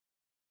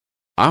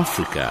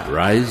Africa,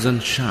 rise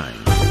and shine.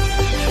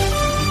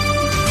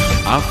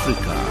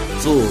 Africa,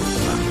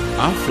 zorka.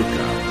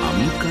 Africa,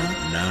 amka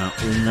na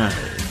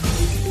ung'are.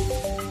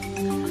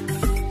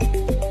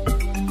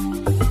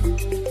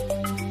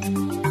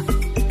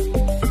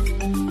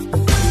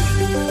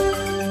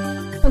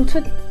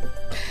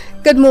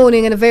 Good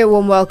morning and a very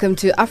warm welcome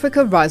to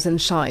Africa Rise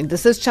and Shine.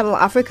 This is Channel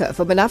Africa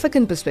from an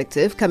African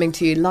perspective, coming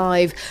to you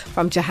live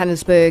from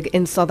Johannesburg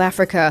in South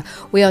Africa.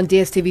 We're on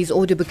DSTV's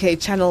audio bouquet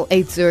channel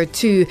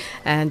 802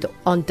 and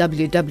on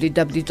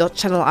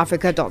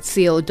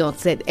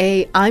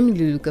www.channelafrica.co.za. I'm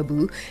Lulu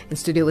Gabu in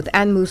studio with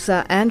Ann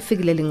Musa and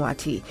Figile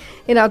Lingwati.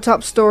 In our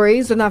top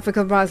stories on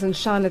Africa Rise and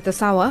Shine at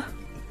this hour,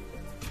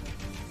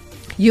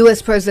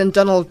 US President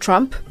Donald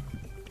Trump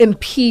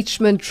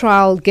impeachment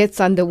trial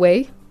gets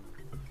underway.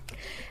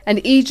 And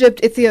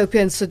Egypt,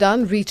 Ethiopia and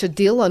Sudan reach a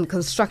deal on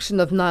construction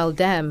of Nile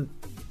Dam.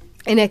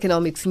 In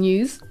economics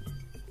news,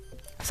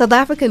 South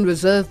African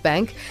Reserve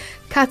Bank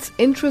cuts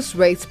interest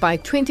rates by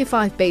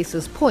 25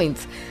 basis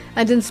points.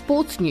 And in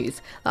sports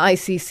news, the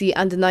ICC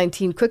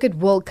Under-19 Cricket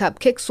World Cup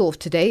kicks off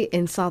today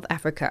in South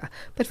Africa.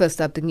 But first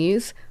up, the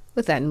news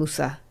with Ann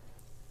Musa.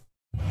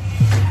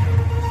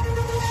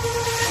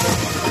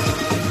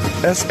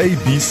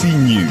 SABC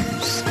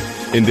News,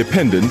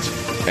 independent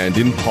and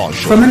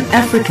impartial. From an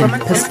African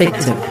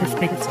perspective.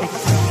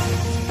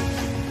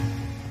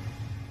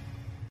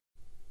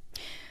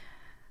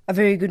 A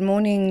very good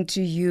morning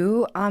to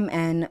you. I'm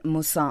Ann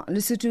Musa.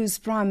 Lesotho's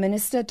Prime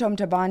Minister Tom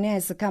Thabane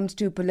has succumbed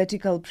to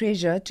political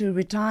pressure to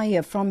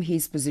retire from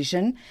his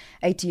position.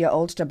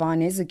 80-year-old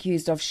Thabane is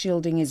accused of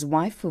shielding his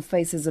wife, who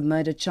faces a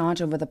murder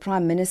charge over the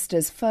Prime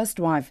Minister's first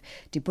wife,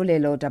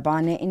 Dipolelo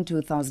Thabane, in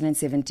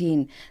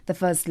 2017. The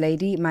First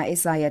Lady,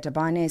 Maesaya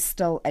Thabane, is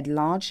still at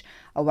large.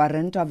 A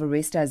warrant of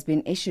arrest has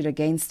been issued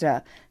against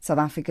her. South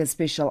Africa's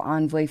Special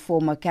Envoy,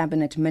 former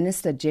Cabinet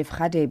Minister Jeff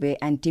Radebe,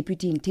 and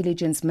Deputy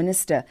Intelligence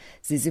Minister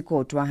Zizi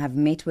Kodwa have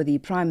met with the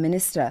Prime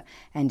Minister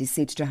and is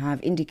said to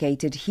have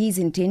indicated his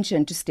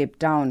intention to step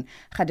down.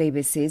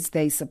 Radebe says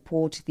they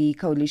support the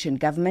coalition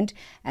government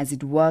as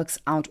it works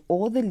out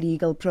all the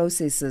legal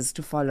processes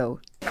to follow.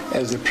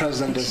 As the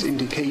President has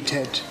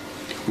indicated,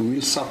 we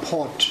will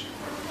support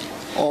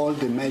all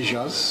the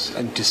measures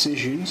and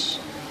decisions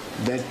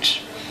that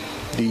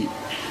the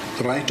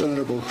Right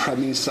Honourable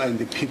Prime Minister and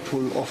the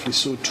people of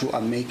Lesotho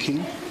are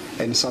making,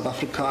 and South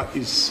Africa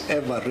is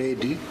ever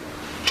ready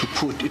to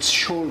put its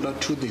shoulder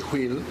to the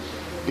wheel,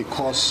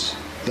 because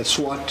that's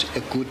what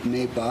a good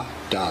neighbour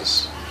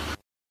does.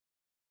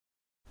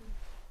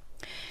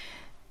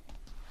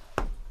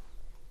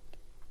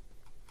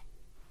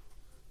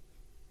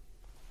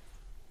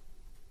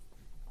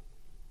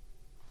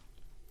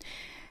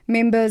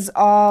 Members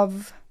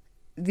of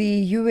the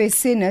U.S.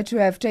 Senate who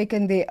have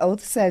taken their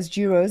oaths as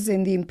jurors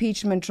in the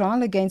impeachment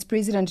trial against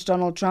President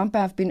Donald Trump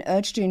have been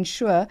urged to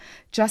ensure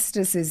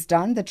justice is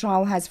done. The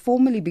trial has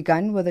formally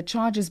begun with the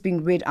charges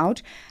being read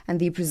out and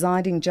the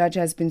presiding judge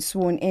has been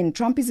sworn in.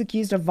 Trump is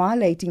accused of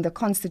violating the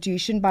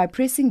Constitution by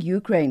pressing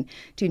Ukraine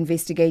to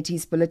investigate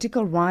his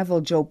political rival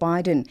Joe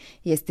Biden.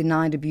 He has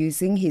denied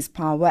abusing his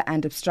power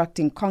and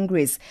obstructing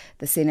Congress.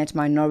 The Senate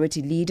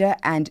Minority Leader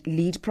and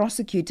lead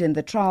prosecutor in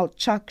the trial,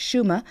 Chuck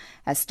Schumer,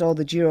 has told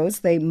the jurors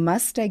they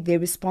must take their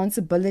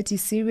responsibility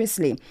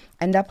seriously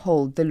and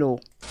uphold the law.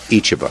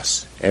 Each of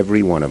us,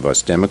 every one of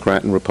us,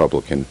 Democrat and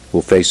Republican,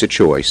 will face a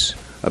choice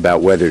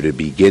about whether to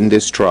begin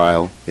this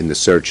trial in the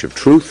search of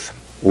truth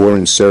or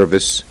in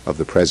service of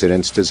the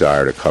President's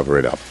desire to cover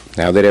it up.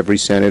 Now that every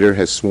senator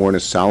has sworn a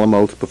solemn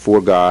oath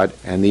before God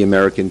and the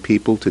American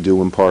people to do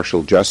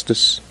impartial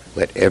justice,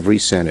 let every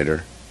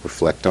senator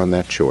reflect on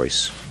that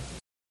choice.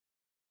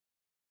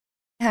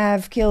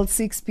 Have killed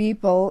 6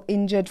 people,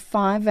 injured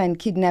 5 and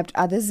kidnapped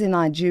others in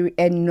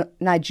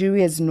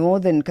Nigeria's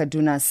northern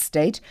Kaduna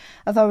state.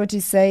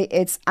 Authorities say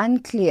it's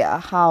unclear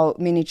how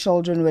many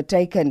children were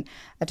taken.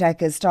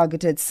 Attackers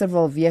targeted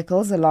several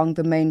vehicles along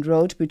the main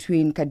road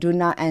between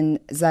Kaduna and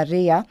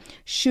Zaria,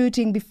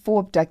 shooting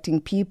before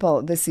abducting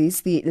people. This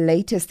is the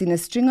latest in a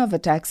string of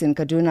attacks in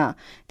Kaduna.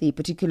 The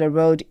particular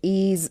road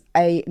is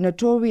a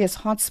notorious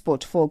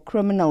hotspot for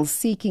criminals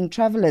seeking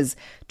travelers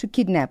to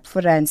kidnap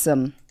for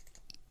ransom.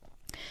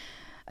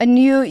 A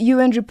new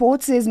UN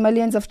report says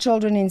millions of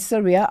children in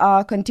Syria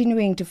are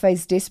continuing to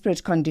face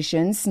desperate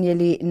conditions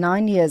nearly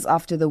 9 years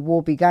after the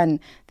war began.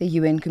 The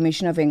UN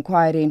Commission of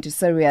Inquiry into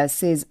Syria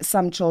says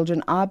some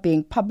children are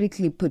being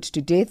publicly put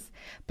to death.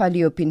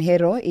 Palio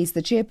Pinheiro is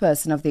the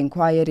chairperson of the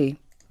inquiry.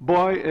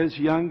 Boys as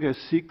young as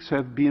 6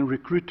 have been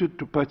recruited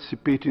to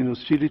participate in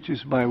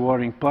hostilities by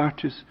warring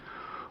parties,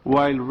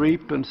 while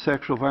rape and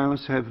sexual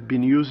violence have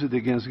been used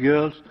against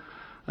girls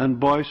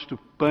and boys to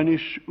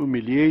punish,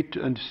 humiliate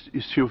and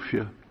instill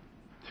fear.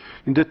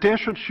 In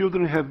detention,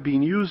 children have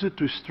been used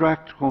to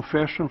extract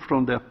confession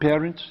from their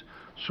parents,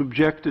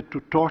 subjected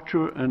to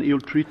torture and ill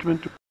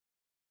treatment.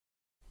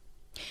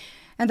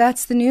 And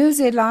that's the news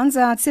headlines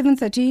at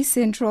 7:30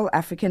 Central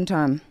African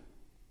Time.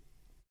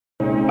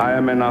 I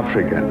am an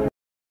African.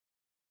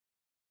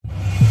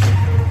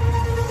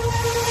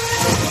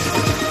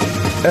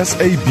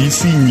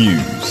 SABC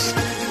News,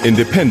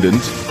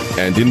 independent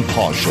and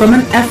impartial. From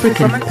an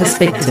African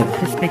perspective.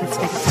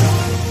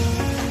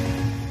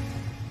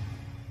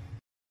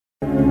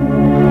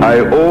 I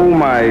owe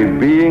my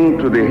being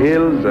to the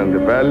hills and the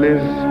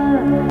valleys,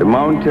 the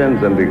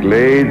mountains and the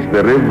glades,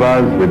 the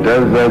rivers, the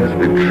deserts,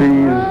 the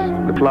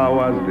trees, the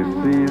flowers, the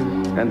seas,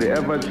 and the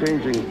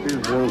ever-changing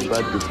seasons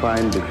that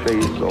define the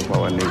face of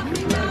our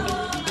native land.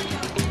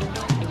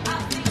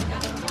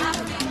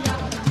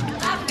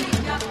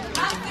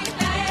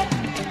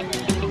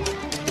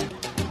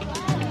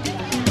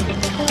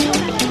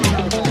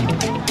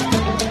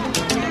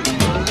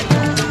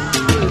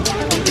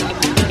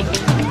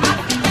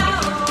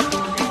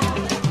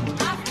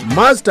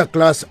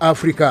 Masterclass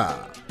Africa,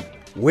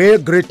 where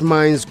great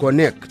minds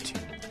connect,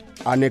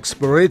 an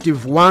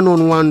explorative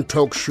one-on-one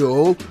talk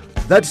show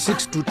that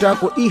seeks to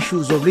tackle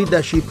issues of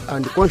leadership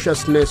and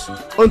consciousness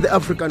on the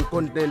African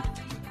continent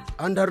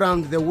and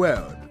around the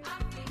world.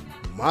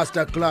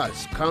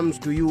 Masterclass comes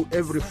to you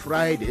every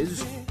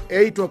Fridays,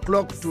 8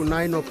 o'clock to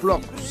 9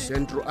 o'clock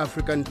Central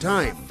African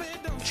Time.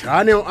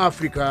 Channel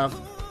Africa,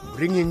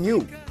 bringing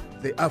you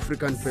the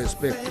African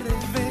perspective.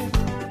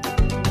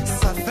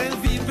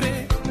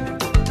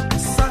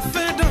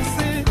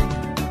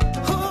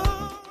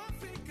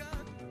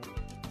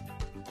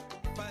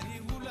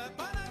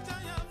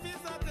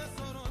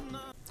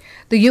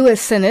 The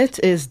U.S. Senate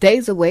is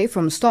days away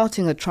from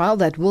starting a trial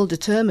that will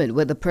determine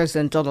whether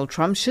President Donald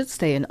Trump should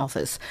stay in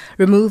office.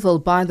 Removal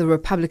by the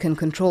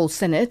Republican-controlled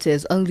Senate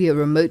is only a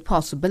remote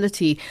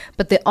possibility,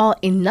 but there are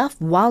enough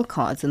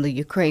wildcards in the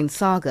Ukraine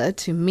saga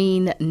to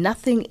mean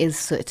nothing is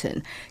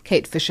certain.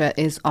 Kate Fisher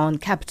is on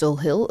Capitol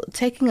Hill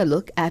taking a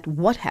look at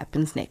what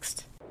happens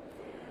next.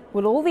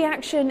 Well, all the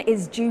action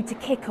is due to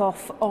kick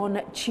off on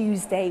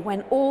Tuesday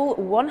when all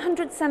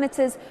 100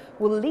 senators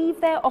will leave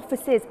their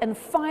offices and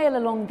file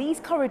along these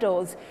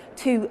corridors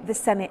to the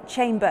Senate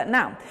chamber.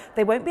 Now,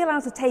 they won't be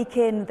allowed to take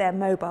in their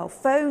mobile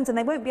phones and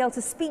they won't be able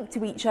to speak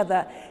to each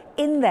other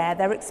in there.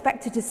 They're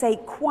expected to stay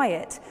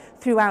quiet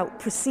throughout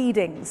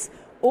proceedings.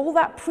 All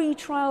that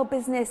pre-trial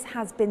business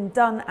has been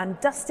done and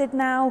dusted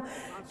now.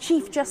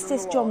 Chief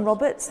Justice John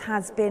Roberts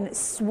has been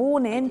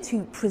sworn in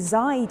to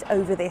preside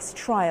over this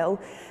trial,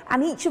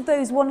 and each of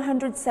those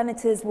 100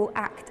 senators will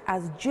act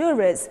as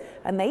jurors,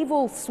 and they've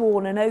all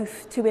sworn an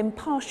oath to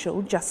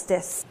impartial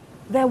justice.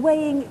 They're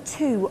weighing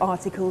two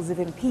articles of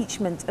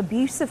impeachment: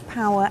 abuse of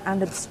power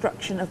and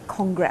obstruction of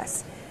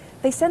Congress.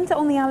 They centre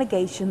on the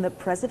allegation that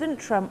President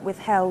Trump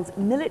withheld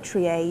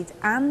military aid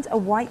and a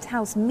White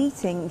House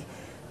meeting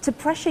to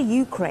pressure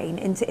Ukraine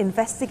into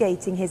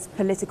investigating his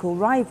political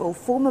rival,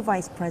 former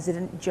Vice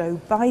President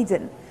Joe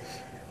Biden.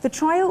 The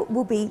trial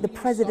will be the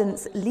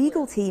president's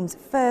legal team's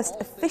first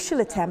official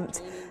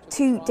attempt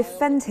to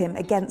defend him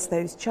against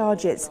those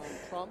charges.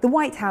 The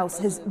White House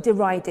has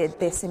derided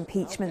this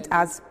impeachment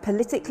as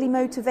politically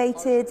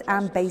motivated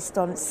and based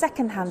on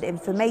second-hand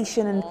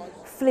information and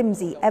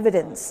flimsy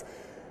evidence.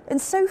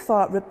 And so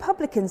far,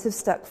 Republicans have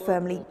stuck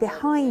firmly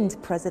behind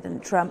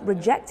President Trump,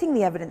 rejecting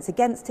the evidence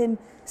against him,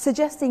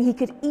 suggesting he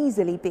could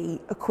easily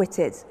be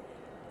acquitted.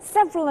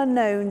 Several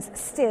unknowns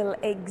still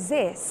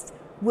exist.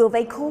 Will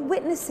they call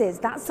witnesses?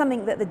 That's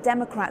something that the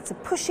Democrats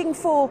are pushing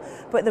for,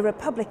 but the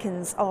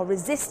Republicans are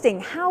resisting.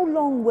 How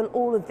long will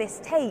all of this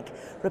take?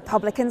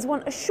 Republicans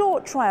want a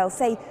short trial,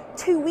 say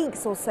 2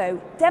 weeks or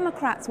so.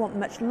 Democrats want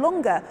much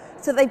longer,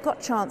 so they've got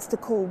a chance to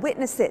call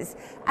witnesses.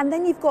 And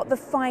then you've got the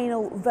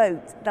final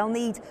vote. They'll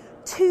need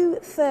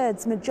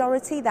 2/3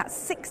 majority, that's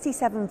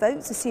 67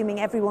 votes,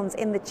 assuming everyone's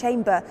in the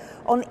chamber,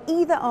 on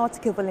either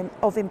article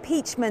of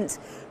impeachment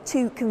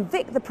to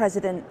convict the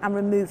president and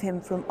remove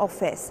him from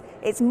office.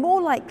 It's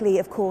more likely,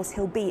 of course,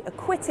 he'll be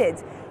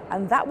acquitted,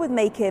 and that would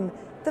make him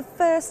the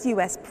first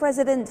US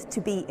president to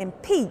be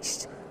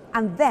impeached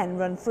and then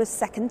run for a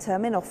second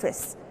term in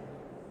office.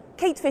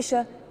 Kate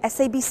Fisher,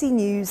 SABC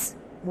News,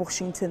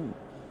 Washington.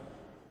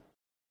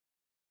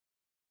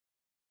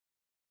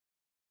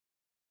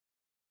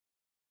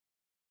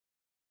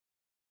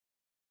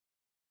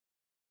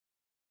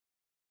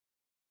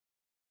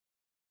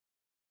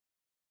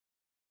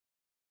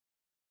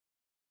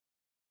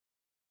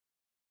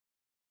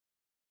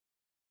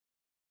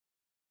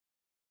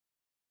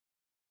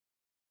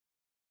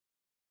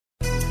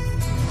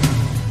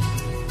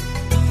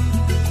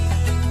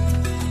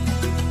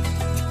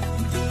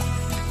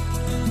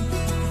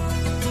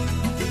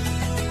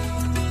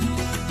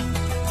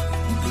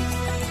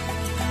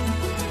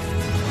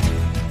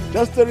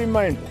 Just a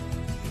reminder,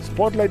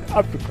 Spotlight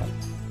Africa,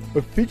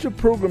 a feature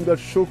program that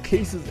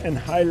showcases and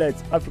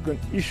highlights African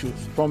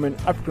issues from an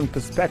African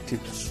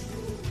perspective,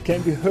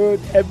 can be heard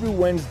every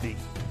Wednesday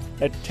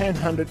at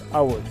 1000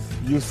 hours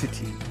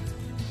UCT,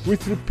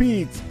 with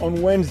repeats on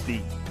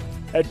Wednesday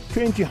at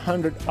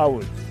 2000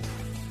 hours,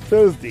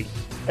 Thursday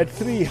at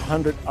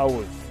 300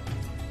 hours,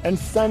 and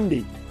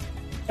Sunday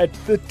at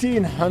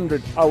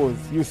 1300 hours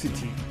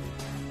UCT.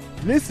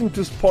 Listen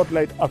to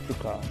Spotlight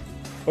Africa,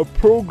 a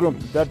program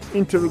that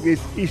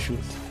interrogates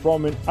issues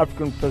from an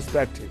African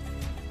perspective.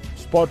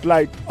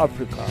 Spotlight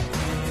Africa.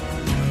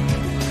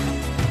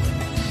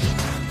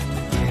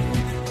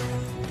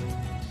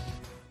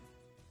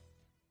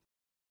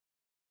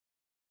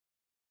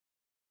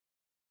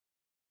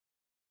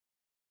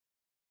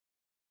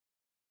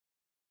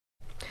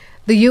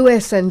 The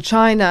US and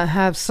China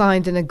have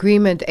signed an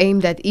agreement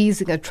aimed at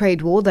easing a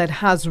trade war that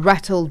has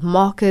rattled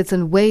markets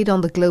and weighed on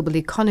the global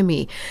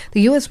economy.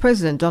 The US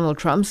President Donald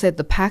Trump said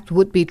the pact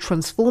would be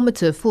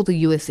transformative for the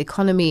US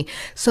economy.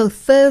 So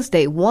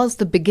Thursday was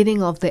the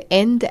beginning of the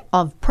end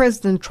of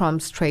President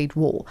Trump's trade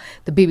war.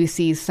 The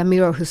BBC's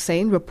Samira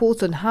Hussain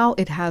reports on how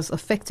it has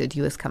affected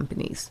US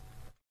companies.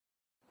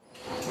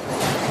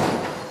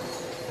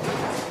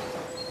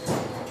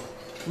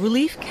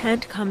 Relief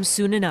can't come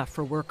soon enough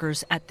for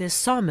workers at this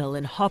sawmill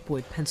in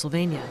Hopwood,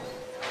 Pennsylvania.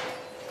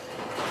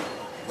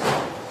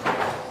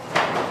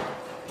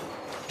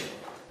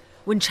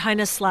 When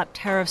China slapped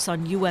tariffs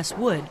on U.S.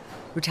 wood,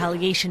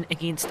 retaliation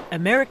against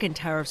American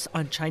tariffs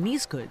on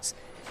Chinese goods,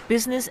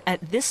 business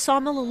at this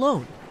sawmill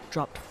alone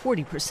dropped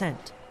 40%.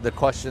 The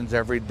questions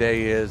every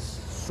day is,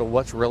 so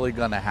what's really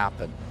going to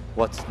happen?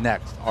 What's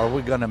next? Are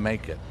we going to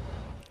make it?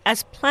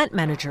 As plant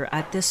manager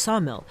at this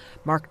sawmill,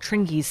 Mark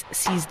Tringies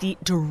sees the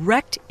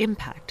direct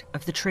impact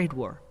of the trade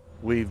war.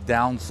 We've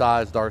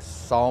downsized our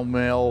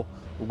sawmill.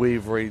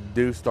 We've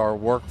reduced our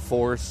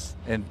workforce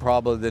in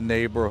probably the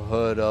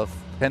neighborhood of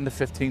 10 to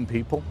 15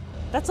 people.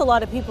 That's a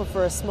lot of people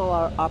for a small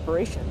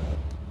operation.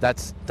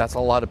 That's a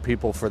lot of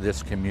people for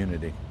this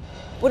community.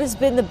 What has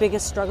been the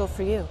biggest struggle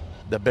for you?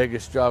 The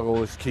biggest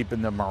struggle is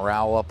keeping the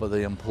morale up of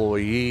the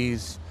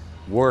employees.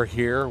 We're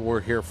here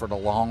for the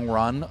long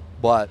run,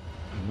 but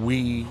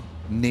we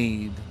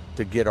need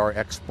to get our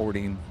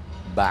exporting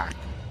back.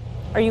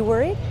 Are you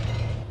worried?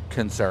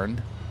 Concerned.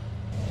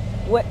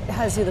 What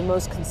has you the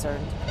most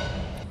concerned?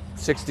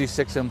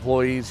 66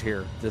 employees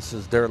here. This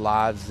is their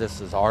lives, this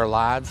is our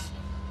lives.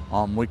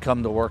 We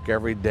come to work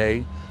every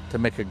day to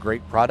make a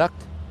great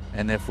product,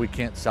 and if we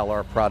can't sell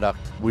our product,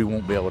 we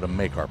won't be able to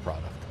make our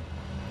product.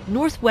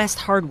 Northwest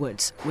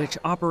Hardwoods, which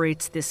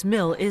operates this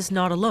mill, is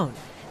not alone.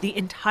 The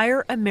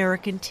entire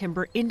American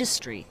timber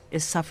industry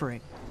is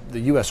suffering. The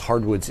U.S.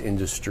 hardwoods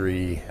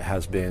industry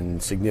has been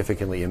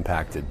significantly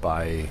impacted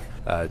by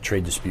a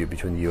trade dispute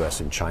between the U.S.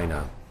 and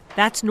China.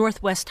 That's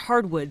Northwest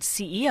Hardwoods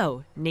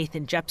CEO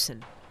Nathan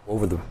Jepson.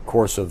 Over the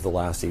course of the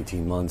last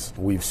 18 months,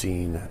 we've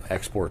seen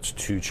exports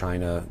to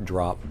China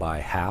drop by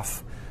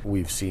half.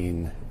 We've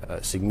seen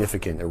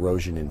significant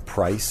erosion in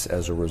price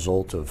as a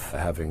result of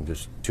having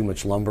just too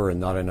much lumber and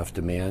not enough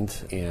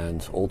demand,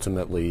 and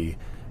ultimately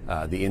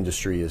the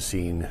industry has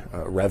seen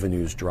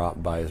revenues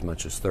drop by as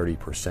much as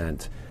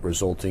 30%,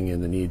 resulting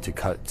in the need to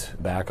cut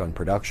back on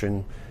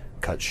production,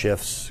 cut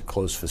shifts,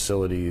 close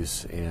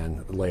facilities,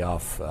 and lay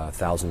off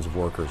thousands of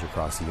workers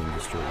across the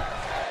industry.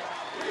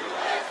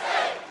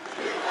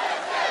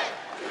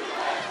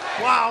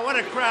 Wow, what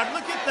a crowd.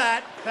 Look at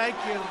that. Thank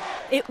you.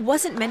 It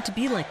wasn't meant to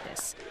be like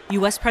this.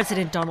 U.S.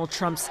 President Donald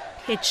Trump's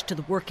pitch to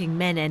the working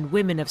men and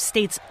women of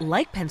states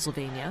like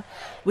Pennsylvania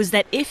was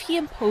that if he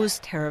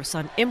imposed tariffs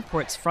on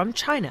imports from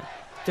China,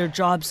 their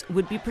jobs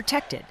would be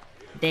protected.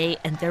 They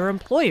and their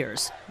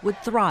employers would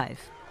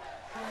thrive.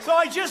 So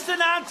I just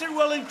announced that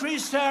we'll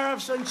increase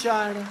tariffs on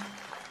China.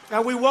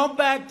 And we won't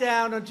back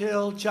down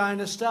until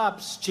China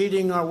stops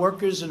cheating our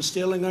workers and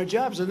stealing our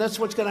jobs. And that's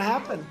what's going to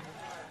happen.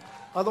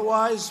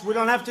 Otherwise, we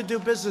don't have to do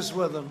business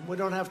with them. We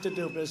don't have to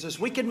do business.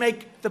 We can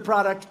make the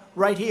product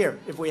right here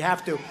if we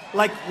have to,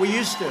 like we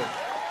used to.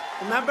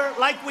 Remember?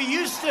 Like we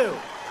used to.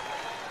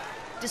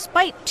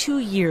 Despite 2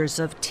 years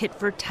of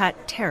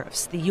tit-for-tat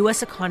tariffs, the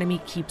U.S.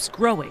 economy keeps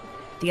growing.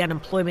 The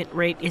unemployment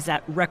rate is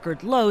at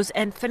record lows,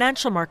 and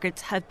financial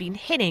markets have been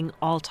hitting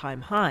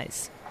all-time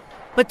highs.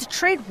 But the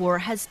trade war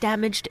has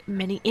damaged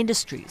many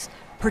industries,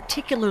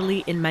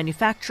 particularly in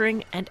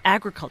manufacturing and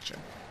agriculture,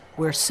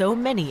 where so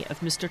many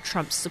of Mr.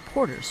 Trump's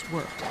supporters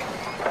worked.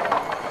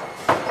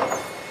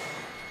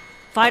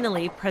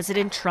 Finally,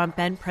 President Trump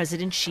and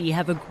President Xi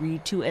have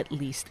agreed to at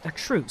least a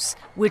truce,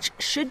 which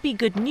should be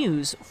good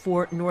news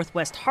for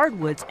Northwest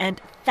Hardwoods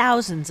and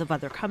thousands of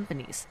other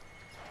companies.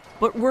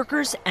 But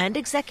workers and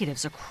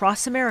executives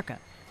across America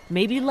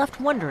may be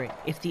left wondering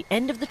if the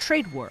end of the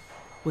trade war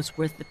was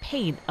worth the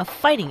pain of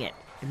fighting it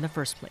in the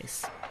first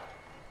place.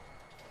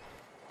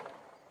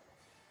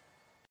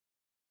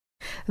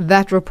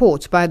 That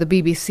report by the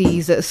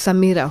BBC's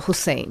Samira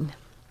Hussain.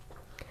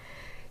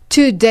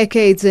 2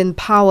 decades in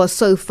power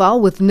so far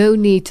with no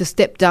need to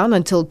step down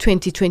until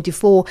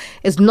 2024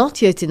 is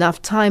not yet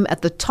enough time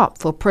at the top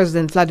for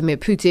President Vladimir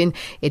Putin,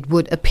 it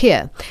would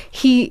appear.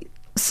 He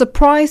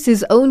surprised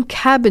his own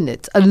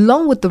cabinet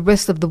along with the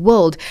rest of the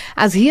world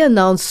as he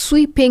announced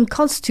sweeping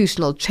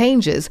constitutional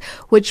changes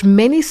which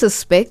many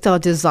suspect are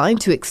designed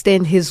to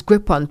extend his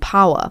grip on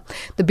power.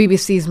 The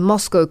BBC's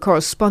Moscow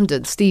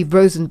correspondent Steve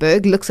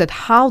Rosenberg looks at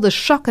how the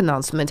shock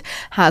announcement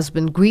has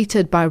been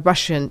greeted by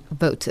Russian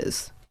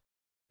voters.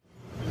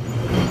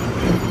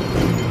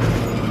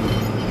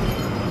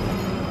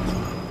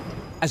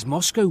 As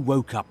Moscow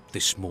woke up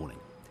this morning,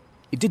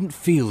 it didn't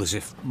feel as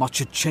if much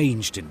had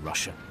changed in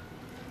Russia.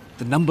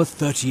 The number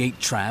 38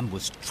 tram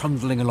was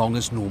trundling along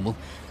as normal,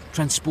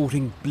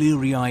 transporting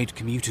bleary-eyed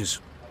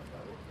commuters.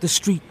 The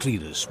street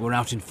cleaners were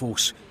out in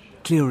force,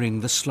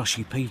 clearing the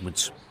slushy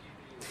pavements.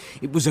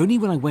 It was only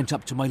when I went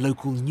up to my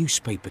local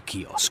newspaper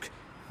kiosk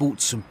bought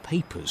some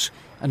papers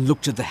and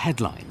looked at the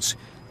headlines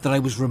that I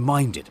was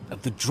reminded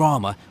of the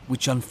drama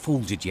which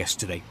unfolded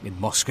yesterday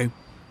in Moscow.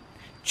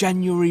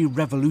 January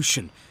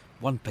Revolution,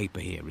 one paper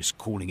here is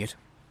calling it.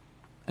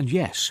 And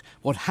yes,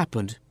 what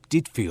happened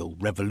did feel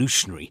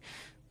revolutionary,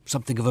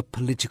 something of a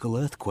political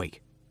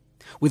earthquake.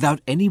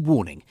 Without any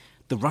warning,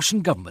 the Russian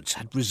government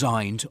had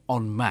resigned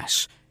en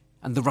masse,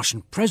 and the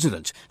Russian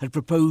president had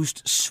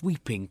proposed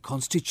sweeping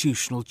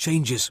constitutional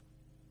changes.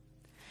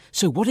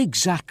 So what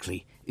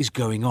exactly is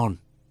going on?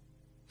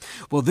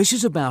 Well, this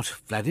is about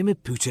Vladimir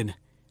Putin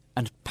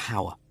and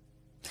power.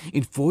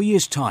 In 4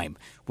 years' time,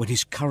 when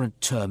his current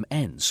term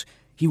ends,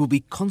 he will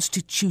be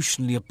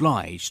constitutionally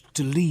obliged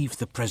to leave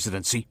the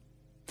presidency.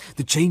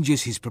 The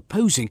changes he's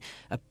proposing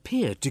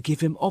appear to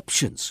give him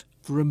options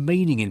for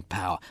remaining in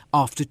power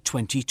after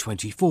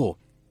 2024,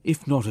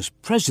 if not as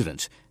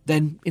president,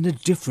 then in a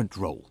different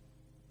role,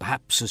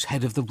 perhaps as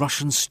head of the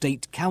Russian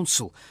State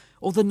Council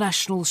or the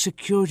National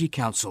Security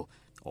Council,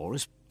 or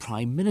as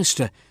Prime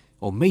Minister,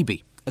 or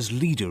maybe as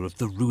leader of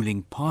the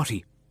ruling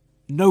party.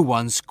 No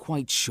one's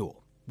quite sure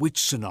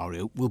which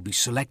scenario will be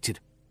selected.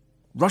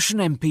 Russian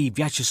MP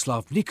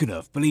Vyacheslav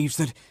Nikonov believes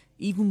that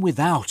even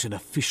without an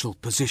official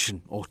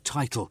position or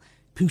title,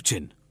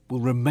 Putin will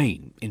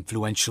remain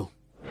influential.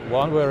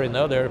 One way or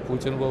another,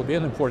 Putin will be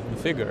an important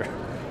figure.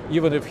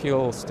 Even if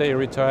he'll stay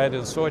retired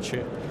in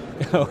Sochi,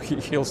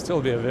 he'll still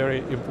be a very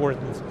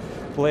important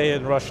player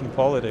in Russian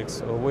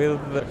politics with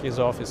his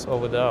office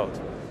over doubt.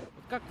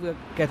 Как вы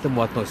к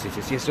этому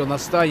относитесь, если он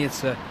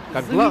останется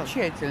как главный?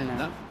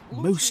 Замечательно.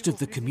 Most of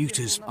the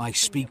commuters I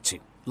speak to,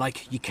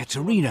 like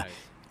Yekaterina,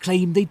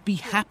 claim they'd be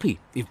happy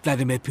if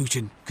Vladimir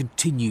Putin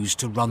continues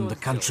to run the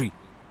country.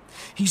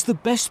 He's the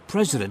best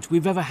president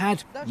we've ever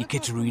had,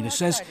 Yekaterina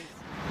says.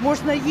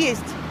 Можно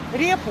есть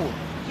репу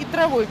и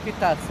травой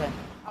питаться.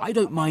 I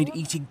don't mind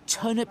eating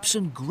turnips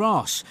and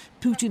grass.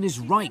 Putin is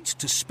right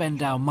to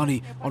spend our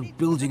money on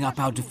building up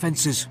our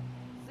defences.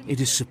 It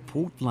is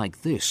support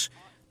like this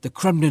the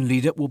Kremlin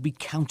leader will be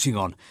counting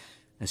on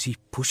as he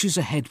pushes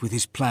ahead with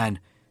his plan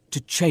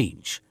to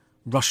change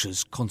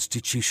Russia's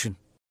constitution.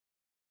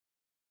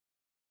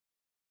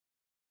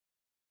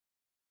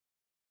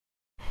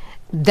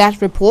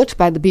 That report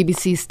by the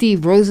BBC's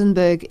Steve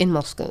Rosenberg in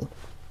Moscow.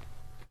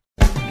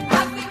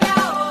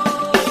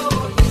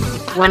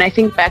 When I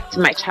think back to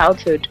my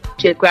childhood,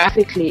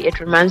 geographically, it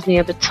reminds me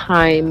of a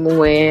time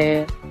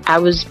where I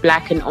was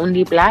black and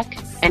only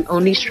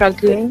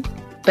struggling,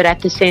 but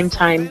at the same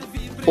time,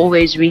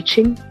 always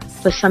reaching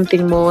for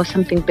something more,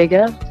 something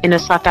bigger in a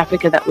South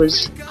Africa that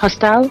was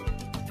hostile.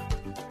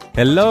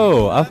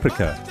 Hello,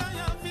 Africa.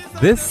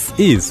 This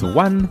is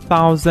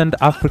 1000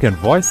 African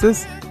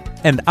Voices,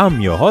 and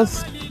I'm your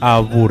host,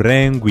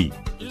 Avurengwi.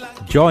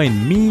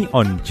 Join me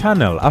on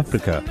Channel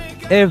Africa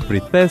every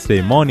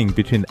Thursday morning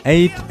between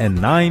 8 and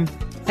 9,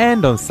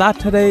 and on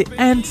Saturday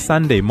and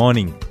Sunday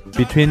morning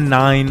between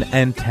 9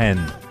 and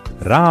 10.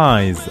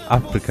 Rise,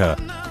 Africa,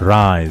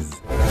 rise.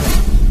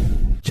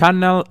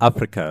 Channel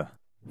Africa,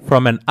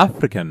 from an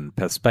African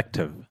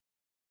perspective.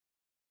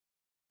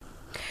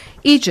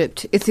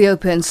 Egypt,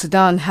 Ethiopia and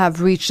Sudan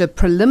have reached a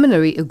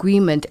preliminary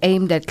agreement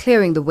aimed at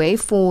clearing the way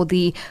for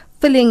the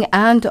filling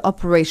and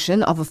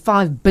operation of a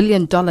 $5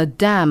 billion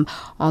dam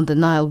on the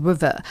Nile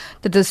River.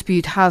 The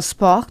dispute has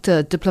sparked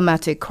a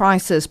diplomatic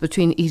crisis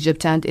between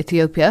Egypt and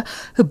Ethiopia,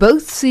 who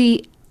both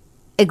see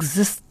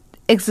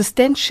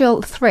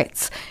existential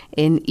threats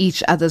in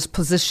each other's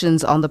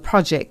positions on the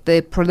project. The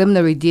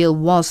preliminary deal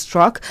was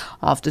struck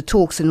after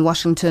talks in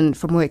Washington,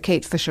 from where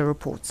Kate Fisher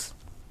reports.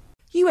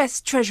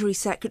 US Treasury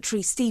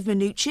Secretary Steve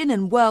Mnuchin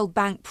and World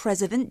Bank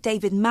President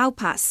David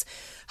Malpass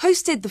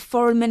hosted the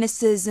foreign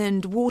ministers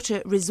and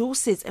water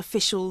resources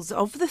officials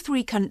of the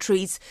three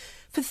countries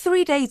for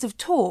 3 days of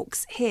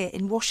talks here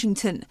in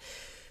Washington.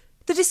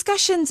 The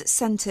discussions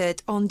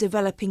centred on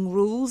developing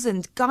rules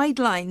and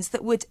guidelines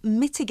that would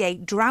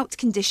mitigate drought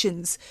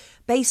conditions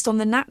based on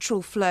the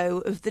natural flow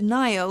of the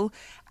Nile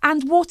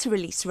and water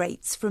release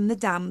rates from the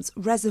dam's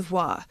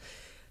reservoir.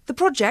 The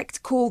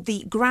project, called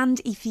the Grand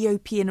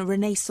Ethiopian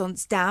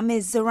Renaissance Dam,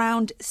 is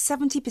around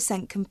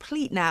 70%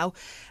 complete now,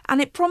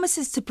 and it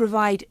promises to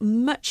provide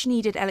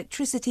much-needed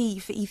electricity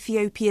for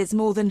Ethiopia's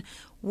more than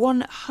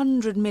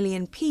 100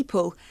 million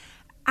people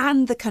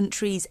and the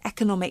country's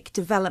economic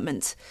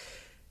development.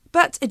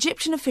 But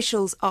Egyptian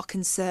officials are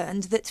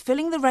concerned that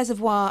filling the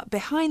reservoir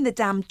behind the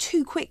dam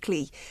too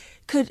quickly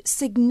could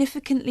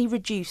significantly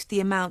reduce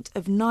the amount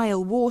of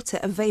Nile water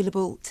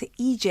available to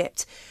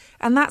Egypt,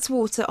 and that's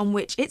water on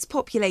which its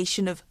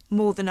population of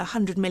more than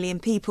 100 million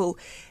people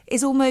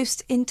is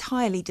almost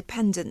entirely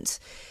dependent.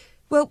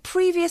 Well,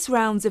 previous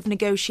rounds of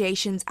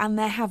negotiations, and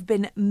there have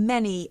been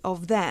many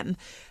of them,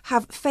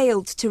 have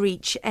failed to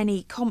reach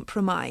any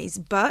compromise.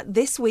 But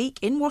this week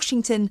in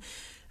Washington,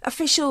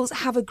 officials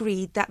have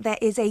agreed that there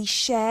is a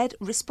shared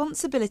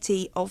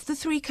responsibility of the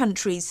three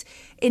countries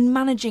in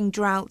managing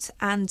drought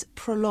and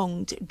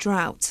prolonged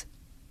drought.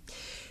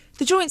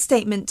 The joint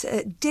statement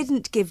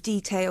didn't give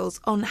details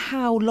on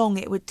how long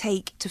it would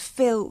take to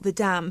fill the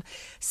dam,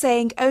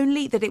 saying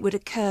only that it would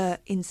occur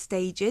in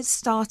stages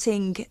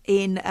starting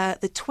in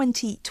the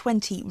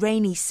 2020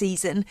 rainy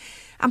season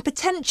and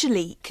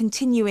potentially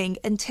continuing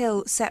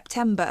until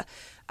September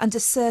under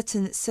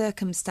certain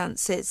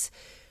circumstances.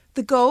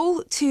 The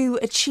goal to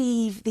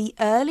achieve the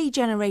early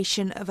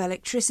generation of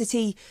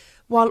electricity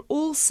while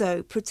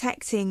also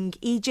protecting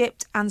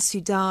Egypt and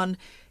Sudan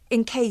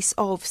in case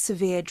of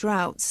severe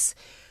droughts.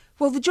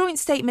 Well, the joint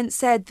statement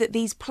said that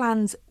these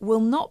plans will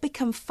not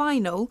become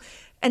final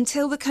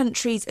until the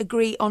countries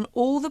agree on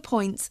all the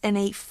points in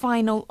a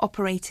final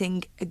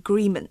operating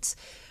agreement.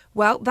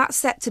 Well, that's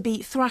set to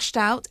be thrashed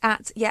out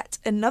at yet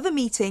another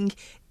meeting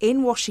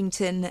in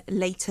Washington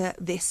later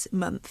this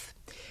month.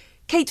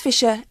 Kate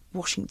Fisher,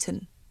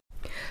 Washington.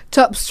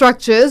 Top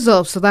structures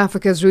of South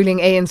Africa's ruling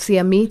ANC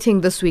are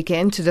meeting this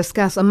weekend to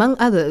discuss, among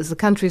others, the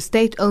country's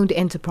state-owned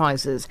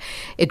enterprises.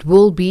 It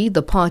will be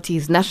the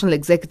party's National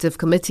Executive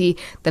Committee,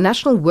 the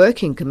National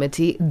Working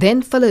Committee,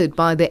 then followed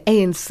by the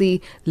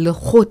ANC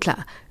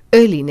Lekgotla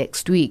early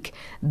next week.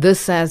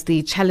 This as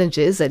the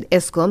challenges at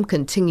Eskom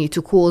continue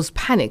to cause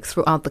panic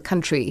throughout the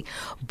country.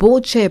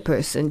 Board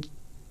chairperson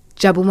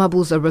Jabu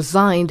Mabuza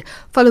resigned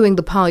following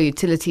the power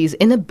utility's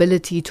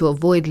inability to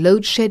avoid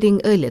load shedding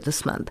earlier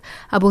this month.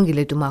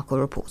 Abongile Dumako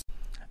reports.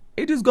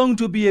 It is going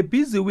to be a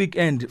busy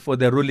weekend for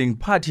the ruling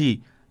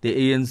party. The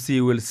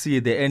ANC will see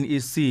the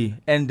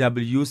NEC,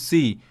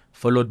 NWC,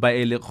 followed by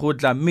a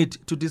Lekgotla meet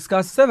to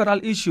discuss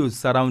several issues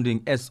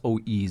surrounding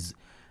SOEs.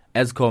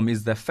 Eskom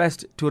is the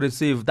first to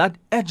receive that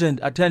urgent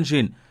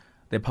attention.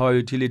 The power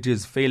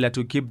utility's failure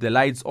to keep the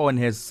lights on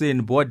has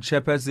seen board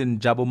chairperson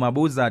Jabu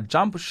Mabuza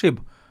jump ship.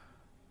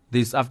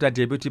 This after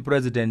Deputy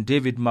President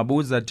David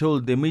Mabuza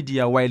told the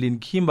media while in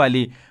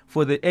Kimberley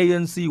for the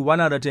ANC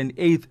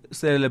 108th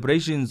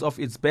celebrations of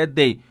its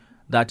birthday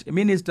that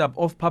Minister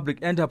of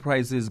Public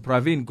Enterprises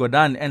Pravin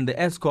Gordhan and the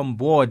Eskom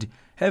board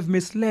have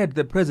misled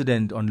the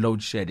president on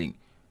load shedding.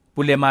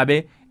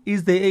 Pulemabe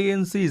is the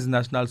ANC's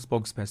national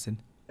spokesperson.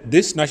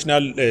 This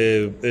National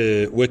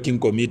Working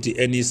Committee,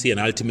 NEC, and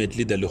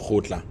ultimately the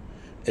Lekgotla,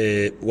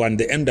 when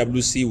the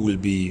NWC will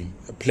be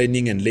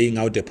planning and laying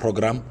out a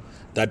program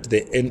that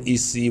the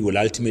NEC will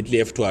ultimately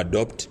have to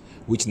adopt,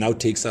 which now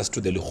takes us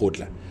to the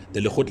Lekgotla. The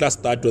Lekgotla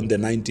start on the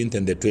 19th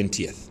and the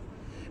 20th.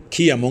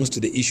 Key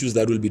amongst the issues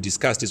that will be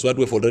discussed is what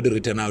we've already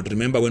written out.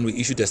 Remember when we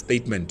issued a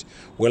statement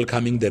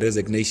welcoming the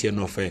resignation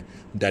of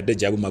Dade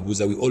Jabu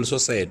Mabuza, we also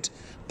said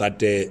that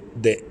the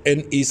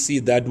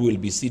NEC that will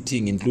be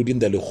sitting, including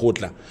the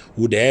Lekgotla,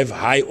 would have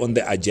high on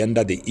the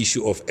agenda the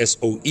issue of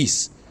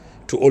SOEs,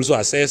 to also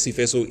assess if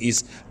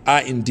SOEs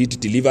are indeed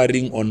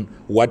delivering on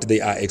what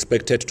they are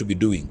expected to be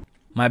doing.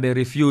 Mabe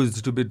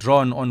refused to be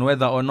drawn on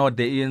whether or not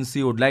the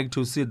ANC would like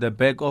to see the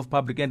back of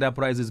Public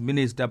Enterprises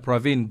Minister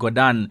Pravin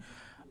Gordhan.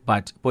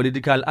 But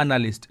political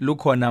analyst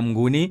Lukhona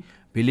Mnguni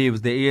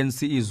believes the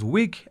ANC is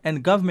weak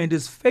and government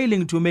is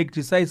failing to make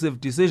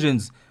decisive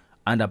decisions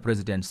under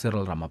President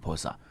Cyril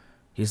Ramaphosa.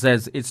 He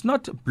says it's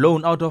not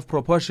blown out of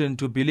proportion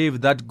to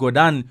believe that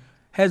Gordhan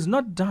has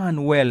not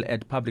done well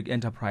at public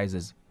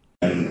enterprises.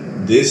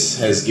 This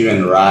has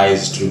given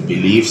rise to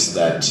beliefs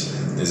that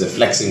there's a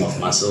flexing of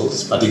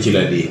muscles,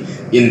 particularly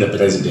in the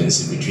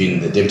presidency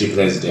between the Deputy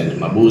President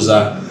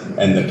Mabuza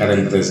and the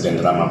current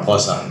President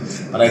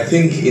Ramaphosa. But I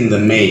think in the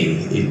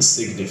main it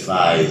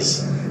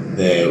signifies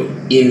the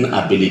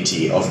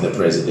inability of the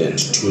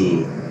President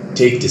to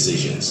take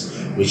decisions,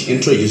 which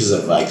introduces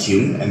a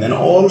vacuum, and then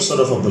all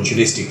sort of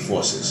opportunistic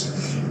forces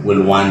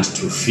will want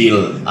to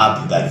fill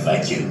up that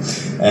vacuum.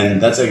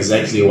 And that's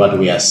exactly what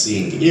we are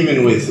seeing,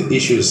 even with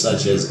issues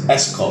such as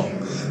Eskom,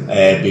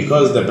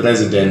 because the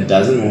president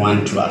doesn't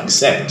want to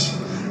accept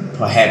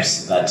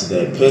perhaps that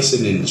the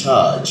person in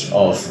charge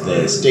of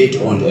the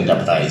state-owned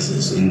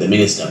enterprises in the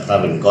Minister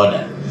Pravin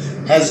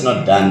Gordhan has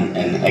not done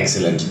an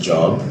excellent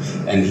job,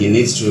 and he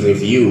needs to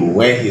review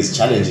where his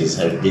challenges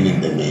have been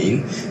in the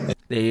main.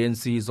 The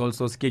ANC is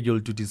also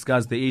scheduled to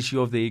discuss the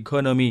issue of the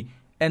economy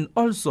and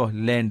also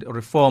land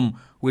reform,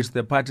 which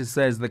the party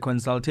says the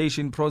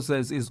consultation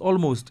process is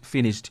almost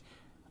finished.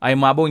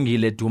 I'm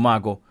Abongile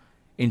Dumago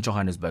in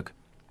Johannesburg.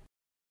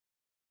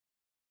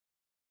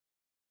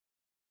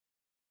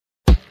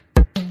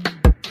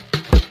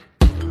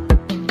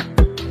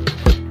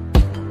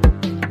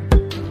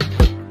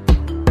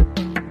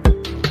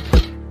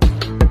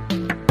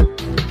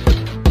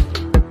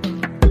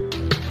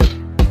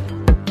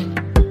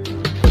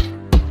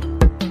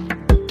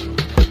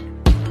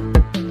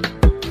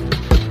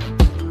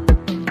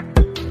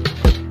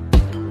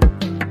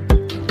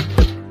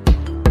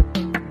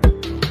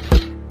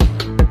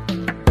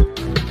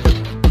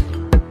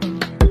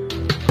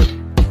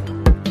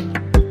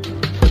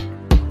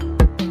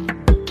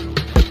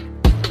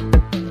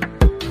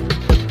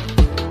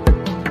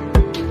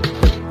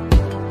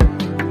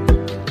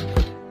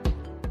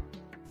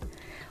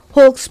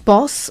 Hawks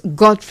boss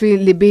Godfrey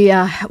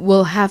Libya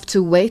will have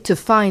to wait to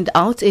find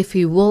out if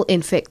he will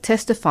in fact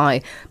testify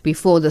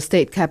before the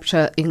state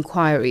capture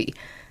inquiry.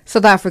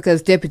 South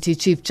Africa's Deputy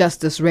Chief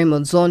Justice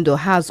Raymond Zondo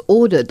has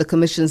ordered the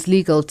Commission's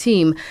legal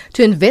team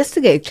to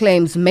investigate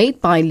claims made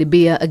by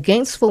Libya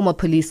against former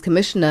Police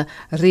Commissioner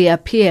Ria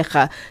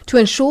Piecha to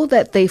ensure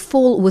that they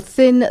fall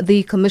within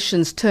the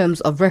Commission's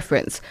terms of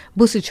reference.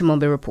 Busi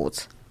Chimombe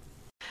reports.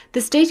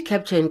 The state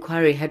capture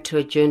inquiry had to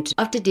adjourn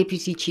after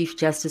Deputy Chief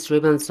Justice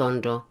Raymond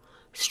Zondo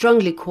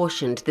strongly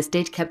cautioned the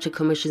State Capture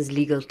Commission's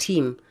legal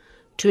team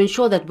to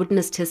ensure that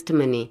witness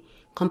testimony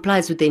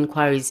complies with the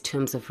inquiry's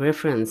terms of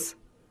reference.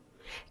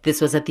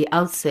 This was at the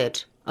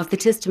outset of the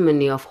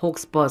testimony of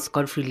Hawks boss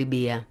Godfrey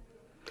Libya.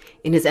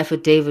 In his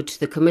affidavit to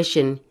the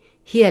Commission,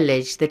 he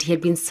alleged that he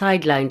had been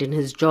sidelined in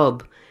his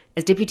job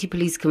as Deputy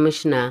Police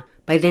Commissioner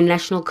by then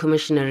National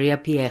Commissioner Ria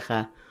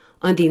Piecha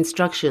on the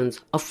instructions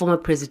of former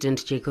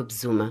President Jacob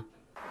Zuma.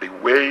 The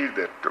way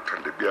that Dr.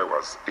 Libya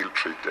was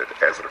ill-treated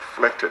as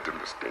reflected in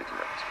the statement,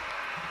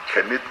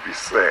 can it be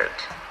said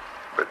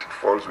that it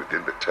falls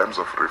within the terms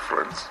of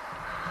reference?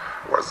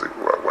 Was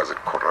it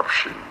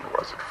corruption?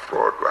 Was it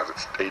fraud? Was it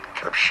state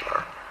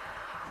capture?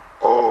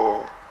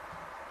 Or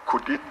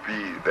could it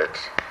be that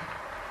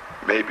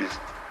maybe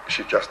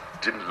she just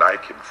didn't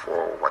like him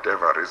for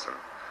whatever reason,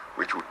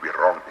 which would be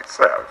wrong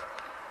itself?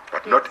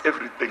 But not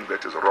everything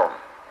that is wrong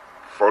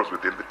falls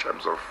within the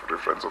terms of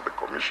reference of the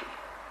Commission.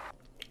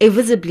 A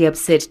visibly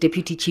upset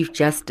Deputy Chief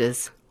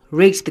Justice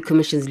raked the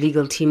Commission's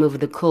legal team over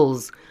the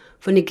coals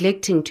for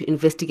neglecting to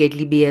investigate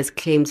Libya's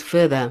claims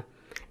further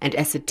and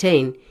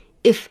ascertain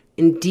if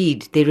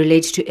indeed they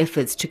relate to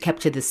efforts to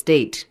capture the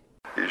state.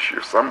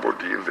 If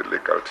somebody in the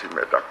legal team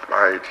had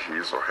applied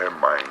his or her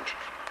mind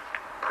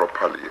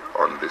properly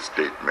on the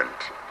statement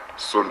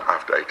soon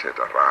after it had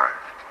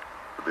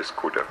arrived, this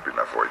could have been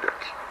avoided.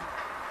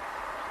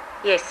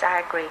 Yes, I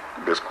agree.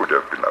 This could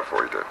have been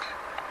avoided.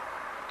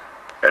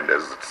 And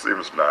as it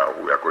seems now,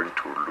 we are going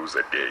to lose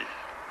a day.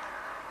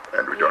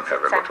 And we don't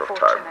have a lot of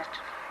time.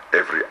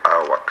 Every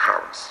hour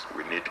counts.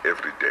 We need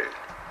every day.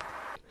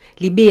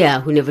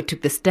 Libya, who never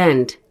took the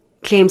stand,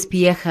 claims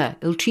Piecha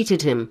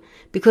ill-treated him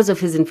because of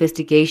his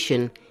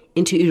investigation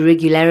into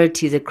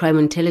irregularities at Crime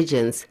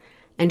Intelligence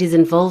and his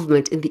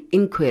involvement in the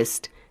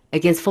inquest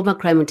against former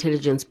Crime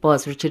Intelligence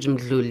boss Richard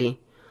Mdluli,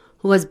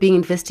 who was being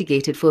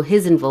investigated for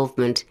his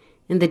involvement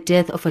in the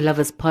death of a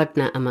lover's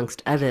partner,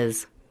 amongst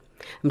others.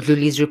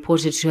 Mdluli is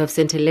reported to have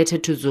sent a letter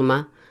to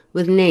Zuma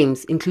with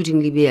names,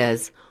 including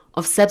Libya's,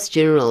 of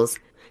subs-generals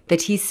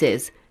that he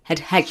says had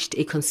hatched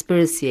a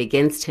conspiracy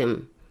against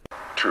him.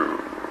 To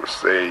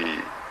say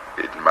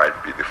it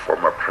might be the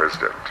former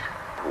president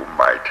who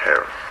might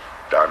have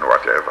done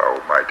whatever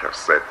or might have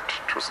said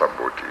to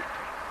somebody,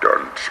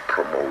 don't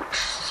promote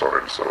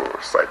so-and-so,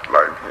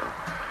 sideline him.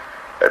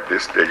 At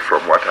this stage,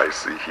 from what I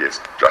see, he is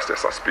just a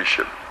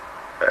suspicion,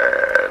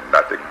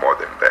 nothing more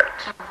than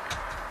that.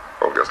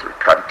 Obviously, we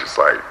can't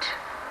decide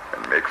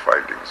and make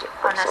findings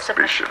on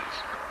suspicions.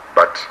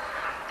 But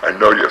I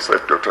know you said,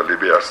 Dr.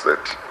 Libya said,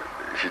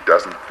 he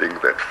doesn't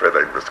think that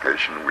further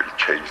investigation will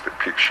change the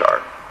picture.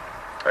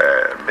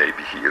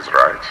 Maybe he is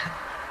right,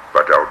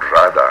 but I would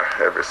rather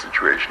have a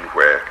situation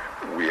where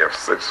we have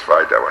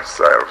satisfied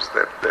ourselves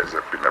that there's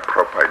been a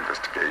proper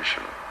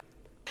investigation.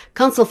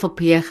 Counsel for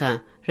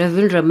Piecha,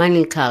 Ravindra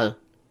Maninkal,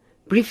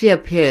 briefly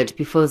appeared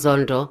before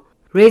Zondo,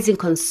 raising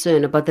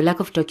concern about the lack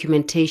of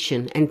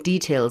documentation and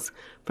details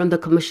from the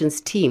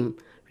Commission's team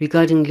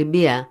regarding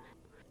Libya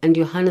and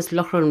Johannes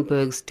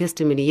Lochrenberg's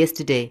testimony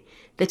yesterday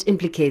that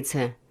implicates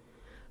her.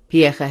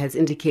 Piecha has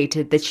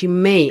indicated that she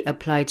may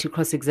apply to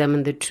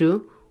cross-examine the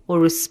two or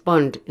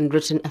respond in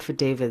written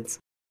affidavits.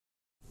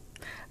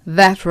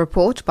 That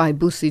report by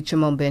Busi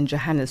Chimombe in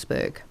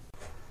Johannesburg.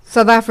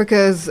 South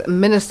Africa's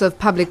Minister of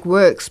Public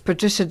Works,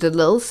 Patricia de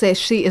Lille, says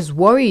she is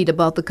worried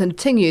about the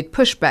continued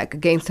pushback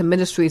against her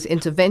ministry's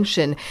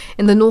intervention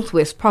in the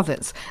Northwest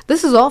Province.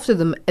 This is after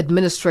the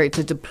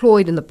administrator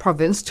deployed in the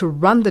province to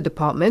run the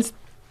department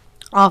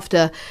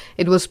after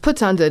it was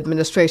put under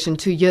administration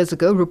 2 years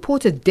ago,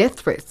 reported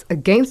death threats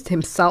against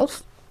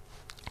himself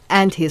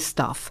and his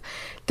staff.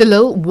 De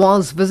Lille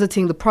was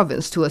visiting the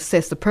province to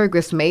assess the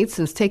progress made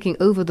since taking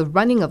over the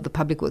running of the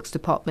Public Works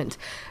Department.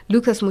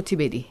 Lucas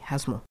Mutibedi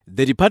has more.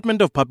 The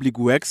Department of Public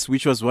Works,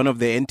 which was one of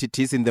the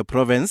entities in the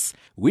province,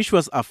 which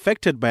was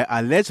affected by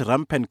alleged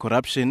rampant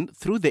corruption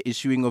through the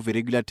issuing of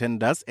irregular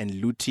tenders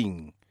and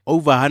looting.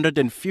 Over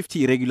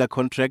 150 irregular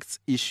contracts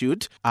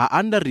issued are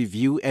under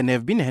review and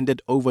have been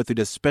handed over to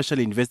the Special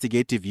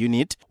Investigative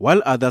Unit,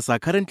 while others are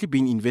currently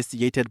being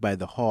investigated by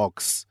the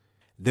Hawks.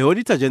 The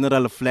Auditor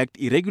General flagged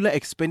irregular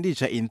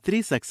expenditure in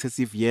 3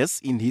 successive years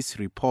in his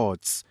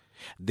reports.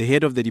 The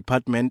head of the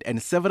department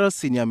and several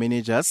senior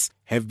managers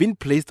have been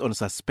placed on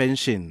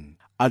suspension.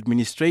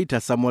 Administrator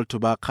Samuel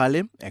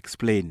Tubakale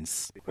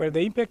explains. Well, the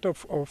impact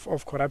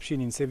of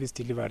corruption in service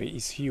delivery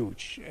is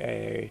huge.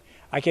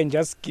 I can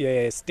just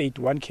state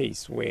one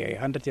case where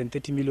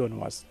 130 million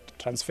was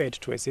transferred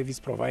to a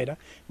service provider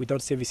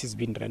without services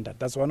being rendered.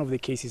 That's one of the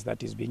cases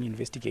that is being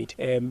investigated.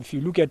 If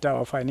you look at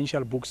our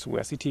financial books, we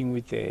are sitting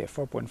with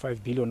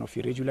 4.5 billion of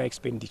irregular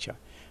expenditure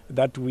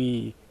that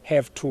we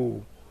have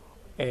to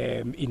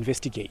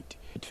investigate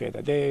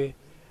further.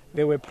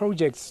 There were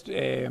projects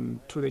to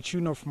the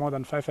tune of more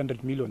than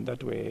 500 million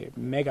that were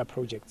mega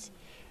projects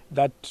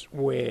that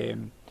were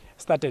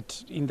started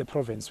in the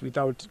province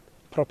without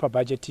proper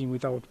budgeting,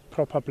 without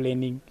proper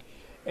planning.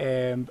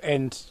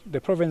 And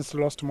the province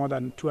lost more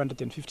than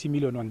 250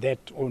 million on that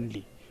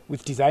only,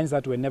 with designs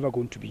that were never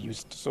going to be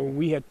used. So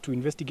we had to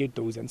investigate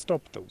those and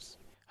stop those.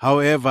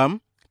 However,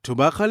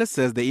 Tubakale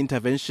says the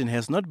intervention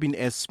has not been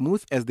as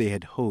smooth as they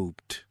had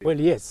hoped. Well,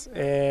 yes.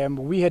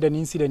 We had an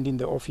incident in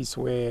the office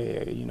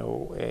where,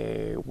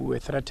 we were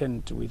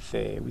threatened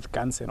with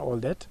guns and all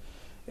that.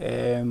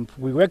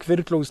 We work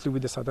very closely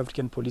with the South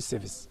African Police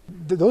Service.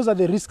 Those are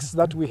the risks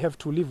that we have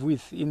to live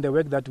with in the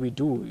work that we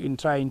do in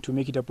trying to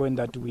make it a point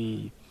that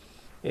we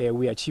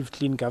achieve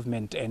clean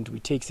government and we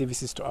take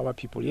services to our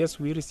people. Yes,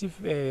 we receive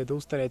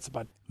those threats,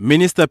 but...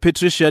 Minister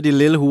Patricia de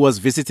Lille, who was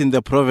visiting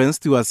the province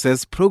to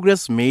assess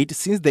progress made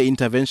since the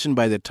intervention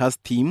by the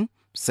task team,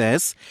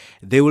 says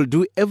they will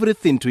do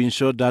everything to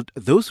ensure that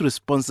those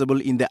responsible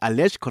in the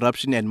alleged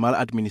corruption and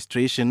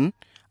maladministration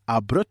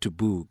are brought to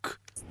book.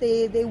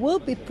 They will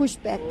be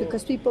pushed back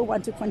because people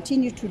want to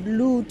continue to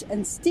loot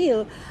and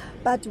steal,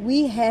 but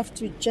we have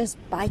to just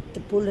bite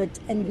the bullet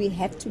and we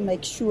have to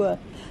make sure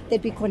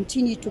that we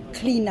continue to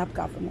clean up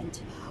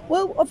government.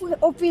 Well,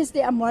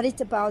 obviously I'm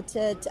worried about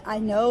it. I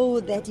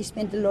know that he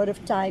spent a lot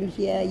of time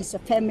here. He's a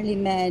family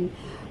man.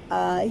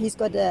 He's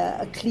got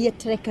a clear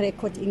track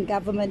record in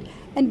government,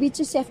 and we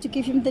just have to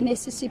give him the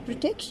necessary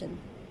protection.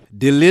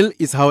 De Lille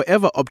is,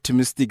 however,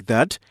 optimistic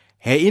that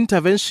her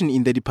intervention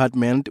in the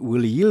department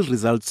will yield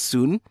results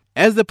soon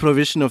as the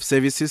provision of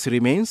services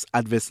remains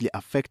adversely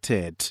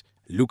affected.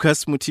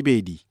 Lucas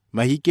Mutibedi,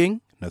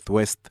 Mahikeng,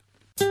 Northwest.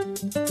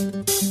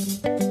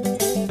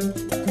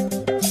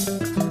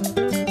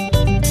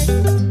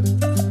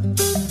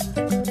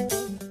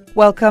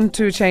 Welcome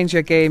to Change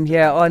Your Game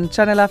here on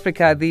Channel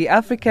Africa, the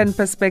African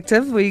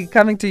perspective. We're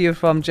coming to you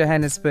from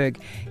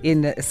Johannesburg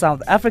in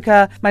South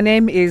Africa. My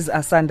name is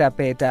Asanda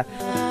Peta.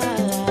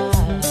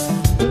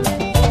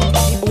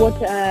 What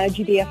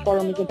GDF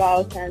Forum is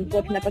about and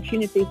what an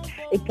opportunity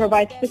it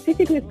provides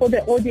specifically for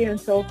the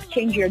audience of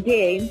Change Your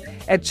Game.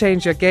 At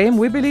Change Your Game,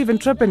 we believe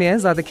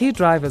entrepreneurs are the key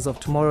drivers of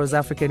tomorrow's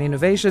African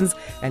innovations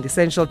and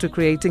essential to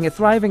creating a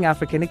thriving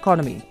African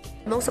economy.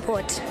 More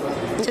support,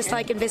 just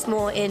like invest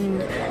more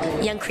in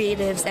young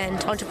creatives and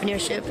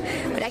entrepreneurship,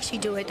 but actually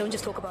do it. Don't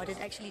just talk about it,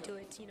 actually do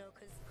it.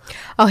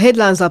 Our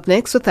headlines up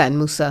next with Ann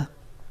Musa.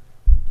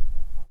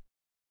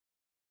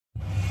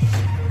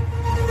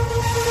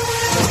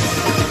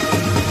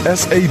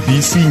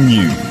 SABC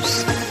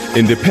News,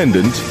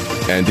 independent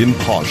and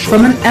impartial.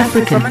 From an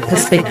African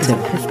perspective.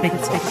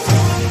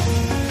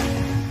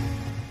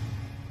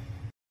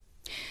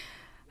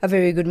 A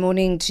very good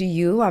morning to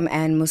you. I'm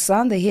Anne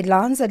Musa. The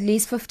headlines: at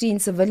least 15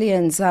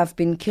 civilians have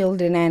been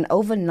killed in an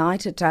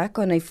overnight attack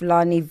on a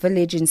Fulani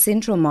village in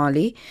central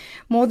Mali.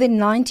 More than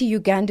 90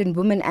 Ugandan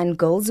women and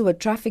girls who were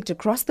trafficked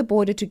across the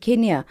border to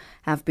Kenya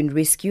have been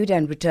rescued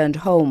and returned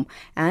home.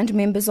 And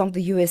members of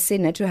the US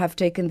Senate who have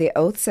taken their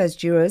oaths as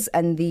jurors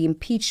in the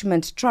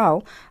impeachment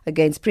trial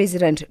against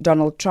President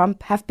Donald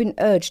Trump have been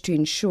urged to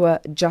ensure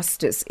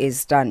justice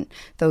is done.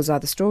 Those are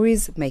the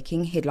stories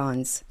making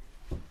headlines.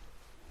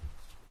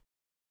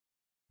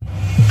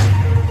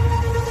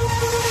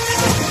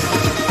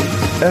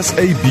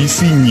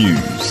 SABC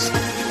News,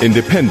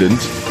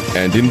 independent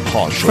and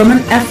impartial. From an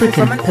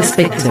African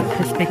perspective.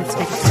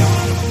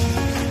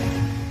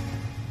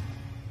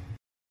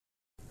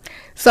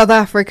 South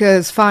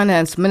Africa's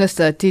Finance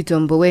Minister Tito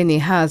Mboweni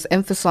has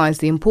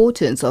emphasized the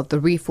importance of the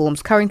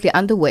reforms currently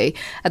underway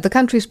at the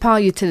country's power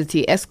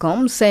utility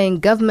Eskom, saying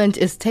government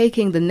is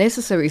taking the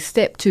necessary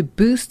step to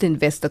boost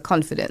investor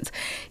confidence.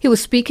 He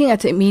was speaking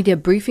at a media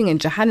briefing in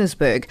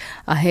Johannesburg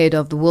ahead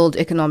of the World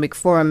Economic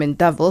Forum in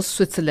Davos,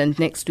 Switzerland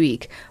next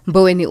week.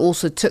 Mboweni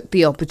also took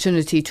the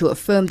opportunity to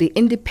affirm the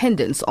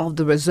independence of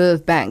the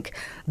Reserve Bank.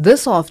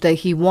 This after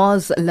he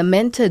was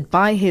lamented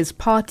by his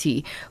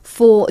party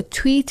for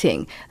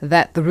tweeting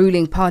that the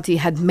ruling party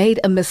had made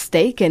a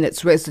mistake in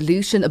its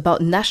resolution about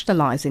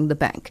nationalizing the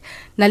bank.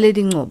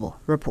 Naledi Ngobo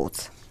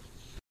reports.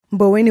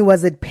 Mboweni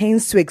was at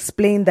pains to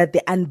explain that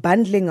the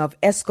unbundling of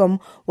Eskom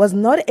was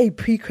not a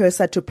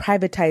precursor to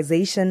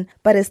privatization,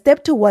 but a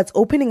step towards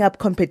opening up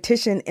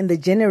competition in the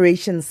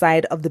generation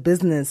side of the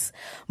business.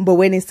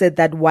 Mboweni said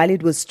that while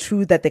it was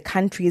true that the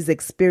country is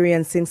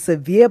experiencing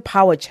severe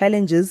power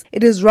challenges,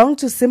 it is wrong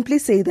to simply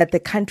say that the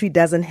country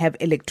doesn't have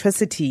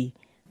electricity.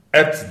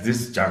 At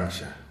this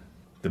juncture,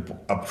 the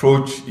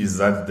approach is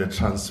that the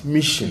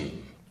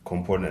transmission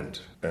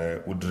component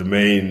would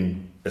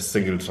remain a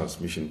single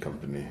transmission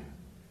company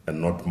and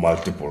not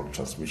multiple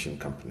transmission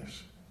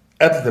companies.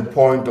 At the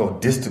point of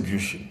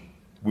distribution,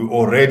 we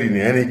already in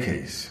any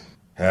case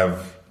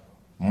have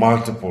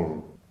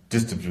multiple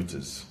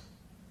distributors.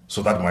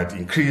 So that might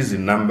increase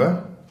in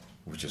number,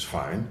 which is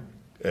fine.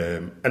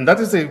 And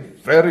that is a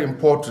very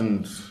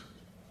important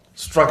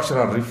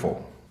structural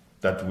reform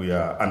that we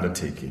are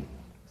undertaking.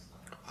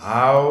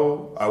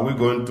 How are we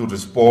going to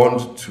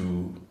respond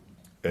to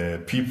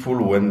people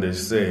when they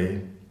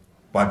say,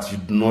 but you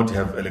do not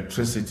have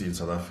electricity in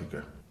South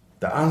Africa?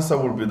 The answer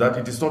will be that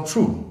it is not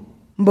true.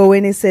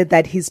 Mboweni said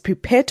that he's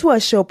prepared to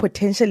assure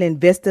potential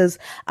investors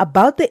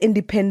about the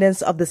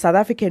independence of the South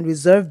African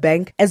Reserve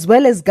Bank, as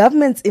well as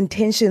government's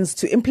intentions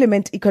to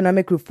implement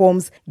economic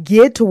reforms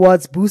geared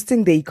towards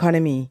boosting the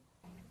economy.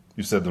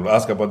 You said they'll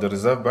ask about the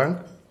Reserve Bank,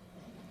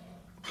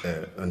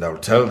 and I'll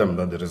tell them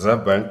that the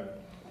Reserve Bank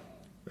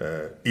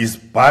is,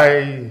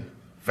 by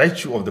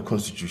virtue of the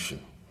Constitution,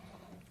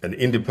 an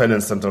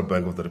independent central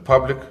bank of the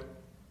Republic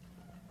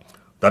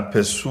that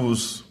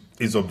pursues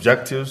its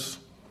objectives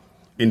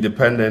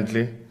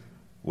independently,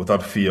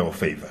 without fear or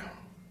favor.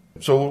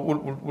 So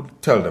we'll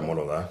tell them all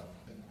of that.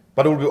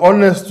 But we'll be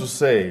honest to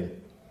say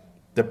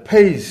the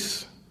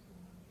pace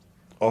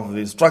of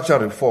the structural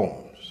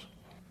reforms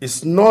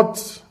is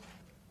not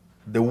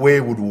the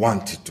way we'd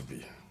want it to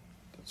be.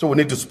 So we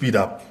need to speed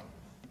up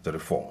the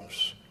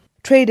reforms.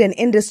 Trade and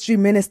Industry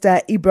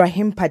Minister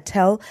Ibrahim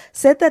Patel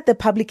said that the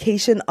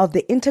publication of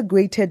the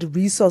Integrated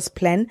Resource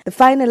Plan, the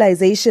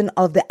finalization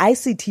of the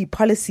ICT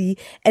policy,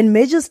 and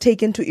measures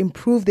taken to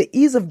improve the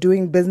ease of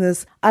doing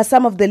business are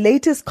some of the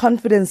latest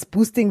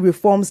confidence-boosting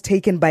reforms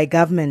taken by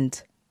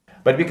government.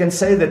 But we can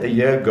say that a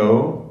year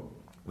ago,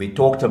 we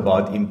talked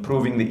about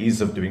improving the ease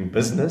of doing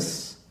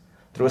business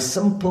through a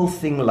simple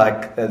thing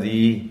like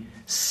the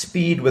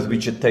speed with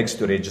which it takes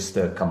to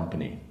register a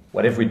company.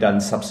 What have we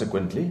done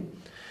subsequently?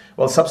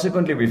 Well,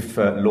 subsequently, we've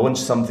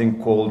launched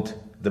something called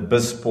the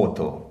Biz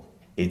Portal.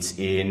 It's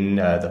in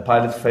the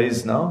pilot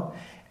phase now,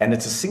 and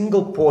it's a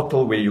single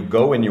portal where you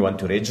go and you want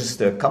to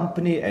register a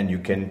company and you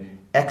can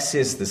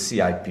access the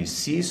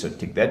CIPC, so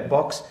tick that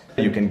box.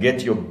 You can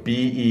get your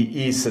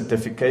BEE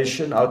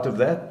certification out of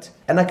that.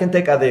 And I can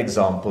take other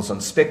examples.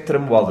 On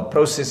Spectrum, while the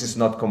process is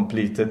not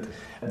completed,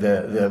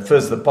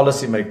 first the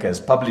policymaker has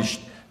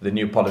published the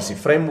new policy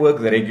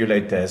framework, the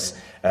regulator has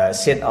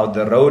set out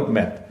the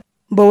roadmap.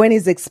 Mboweni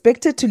is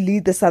expected to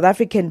lead the South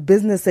African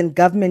business and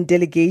government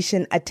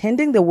delegation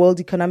attending the World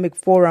Economic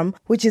Forum,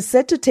 which is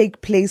set to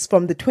take place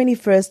from the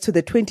 21st to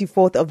the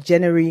 24th of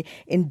January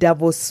in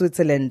Davos,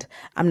 Switzerland.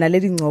 I'm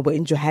Naledi Ngobo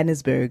in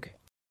Johannesburg.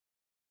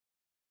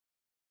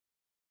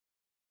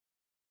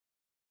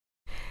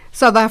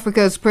 South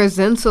Africa's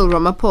President Cyril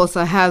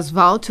Ramaphosa has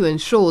vowed to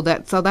ensure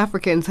that South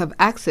Africans have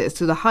access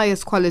to the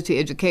highest quality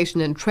education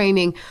and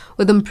training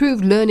with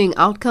improved learning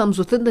outcomes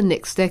within the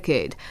next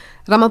decade.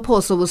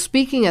 Ramaphosa was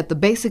speaking at the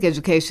basic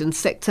education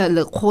sector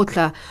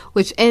Lekgotla,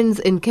 which ends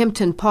in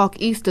Kempton Park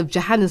east of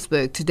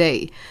Johannesburg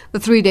today. The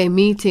three-day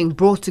meeting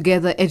brought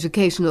together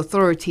education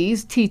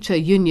authorities, teacher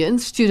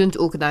unions, student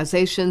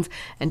organizations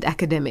and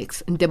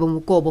academics.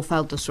 Ndebo Mukobo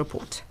filed this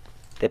report.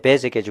 The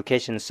basic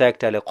education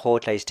sector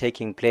Lekgotla is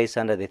taking place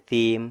under the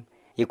theme,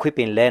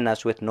 Equipping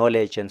Learners with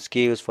Knowledge and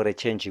Skills for a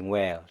Changing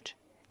World.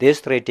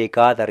 This three-day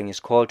gathering is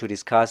called to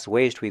discuss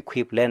ways to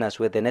equip learners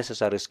with the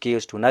necessary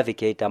skills to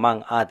navigate,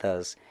 among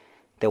others,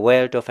 the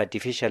world of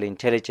artificial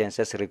intelligence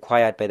as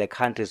required by the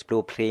country's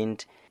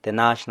blueprint, the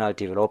National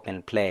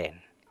Development Plan.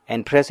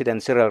 And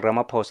President Cyril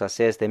Ramaphosa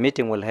says the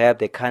meeting will help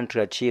the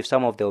country achieve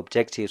some of the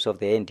objectives of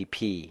the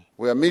NDP.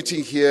 We are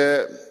meeting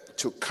here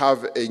to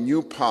carve a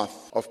new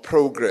path of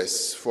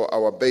progress for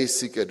our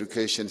basic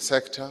education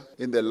sector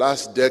in the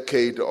last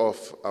decade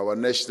of our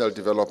National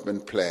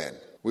Development Plan.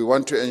 We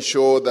want to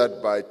ensure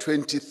that by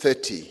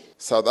 2030,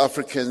 South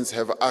Africans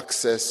have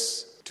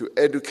access to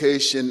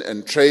education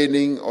and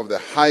training of the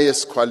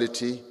highest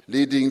quality,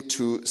 leading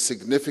to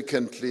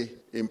significantly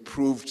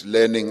improved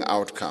learning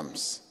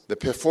outcomes. The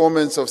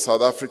performance of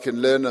South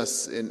African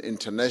learners in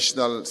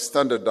international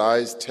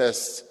standardized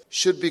tests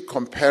should be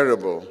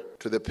comparable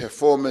to the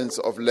performance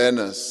of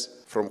learners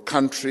from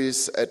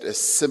countries at a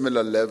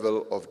similar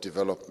level of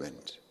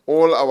development.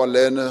 All our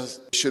learners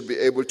should be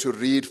able to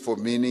read for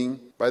meaning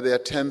by their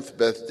 10th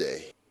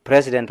birthday.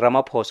 President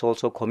Ramaphosa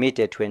also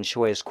committed to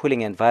ensure a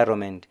schooling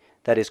environment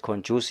that is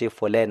conducive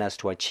for learners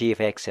to achieve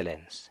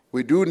excellence.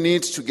 We do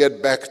need to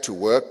get back to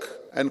work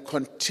and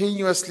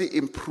continuously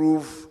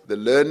improve the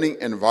learning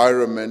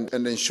environment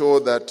and ensure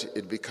that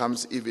it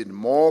becomes even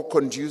more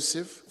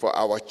conducive for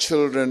our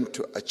children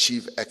to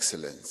achieve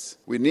excellence.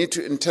 We need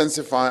to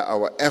intensify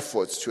our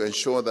efforts to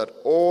ensure that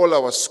all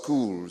our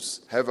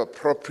schools have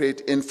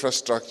appropriate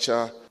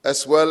infrastructure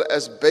as well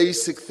as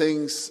basic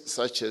things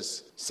such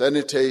as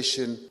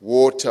sanitation,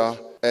 water,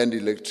 and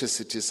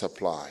electricity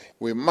supply.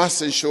 We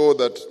must ensure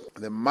that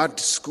the mud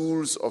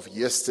schools of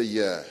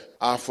yesteryear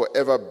are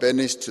forever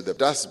banished to the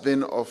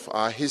dustbin of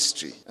our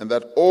history, and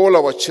that all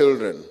our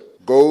children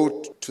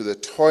go to the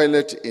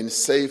toilet in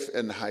safe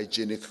and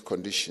hygienic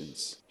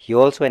conditions. He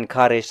also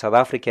encouraged South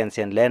Africans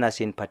and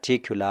learners in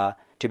particular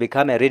to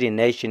become a reading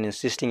nation,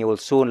 insisting he will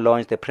soon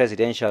launch the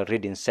Presidential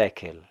Reading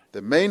Circle.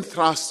 The main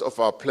thrust of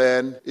our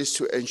plan is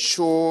to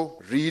ensure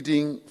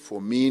reading for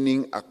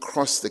meaning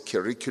across the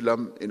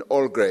curriculum in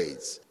all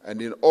grades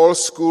and in all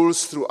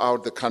schools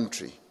throughout the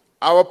country.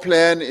 Our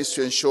plan is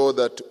to ensure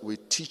that we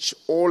teach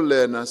all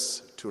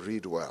learners to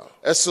read well.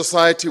 As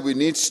society, we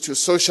need to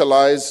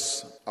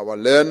socialize our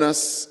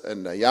learners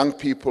and young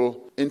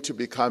people into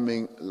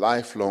becoming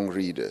lifelong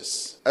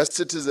readers. As a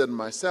citizen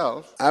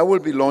myself, I will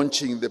be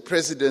launching the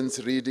President's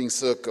Reading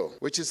Circle,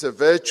 which is a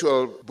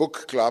virtual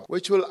book club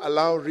which will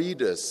allow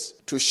readers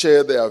to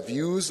share their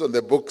views on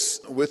the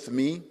books with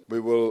me. We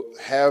will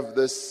have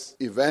this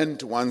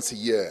event once a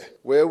year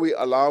where we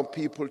allow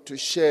people to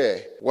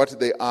share what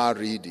they are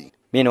reading.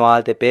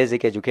 Meanwhile, the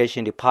Basic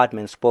Education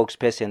Department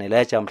spokesperson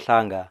Elijah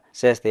Mhlanga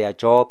says their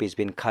job is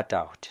being cut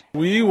out.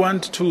 We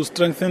want to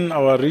strengthen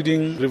our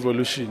reading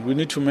revolution. We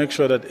need to make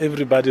sure that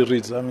everybody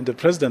reads. I mean, the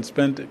president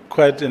spent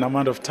quite an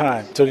amount of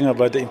time talking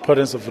about the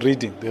importance of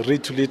reading. The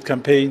Read to Lead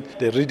campaign,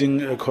 the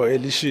Reading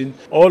Coalition,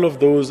 all of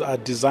those are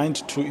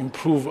designed to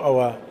improve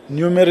our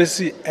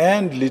numeracy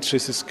and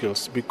literacy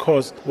skills,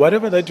 because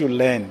whatever that you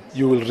learn,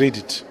 you will read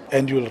it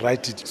and you will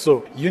write it.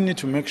 So you need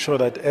to make sure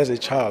that as a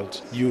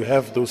child, you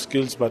have those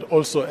skills, but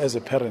also as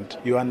a parent,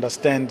 you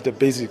understand the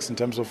basics in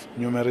terms of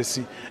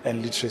numeracy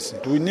and literacy.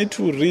 We need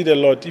to read a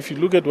lot. If you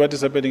look at what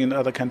is happening in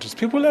other countries,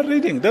 people are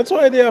reading. That's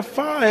why they are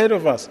far ahead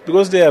of us,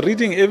 because they are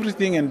reading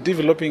everything and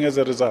developing as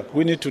a result.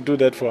 We need to do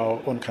that for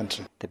our own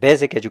country. The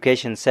basic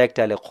education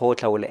sector,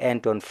 Lekgotla, will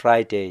end on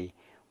Friday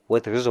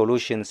with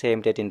resolutions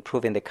aimed at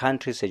improving the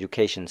country's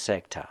education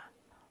sector.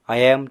 I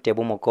am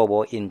Tebu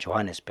Mokobo in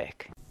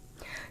Johannesburg.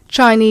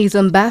 Chinese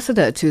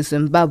ambassador to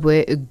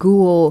Zimbabwe,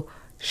 Guo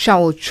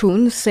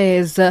Xiaochun,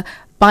 says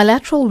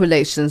bilateral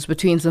relations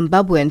between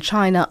Zimbabwe and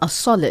China are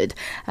solid,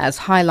 as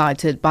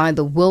highlighted by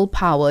the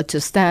willpower to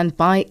stand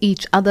by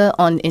each other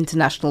on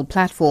international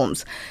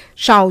platforms.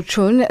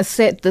 Xiaochun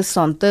said this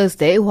on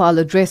Thursday while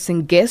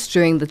addressing guests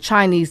during the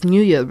Chinese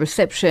New Year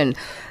reception.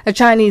 A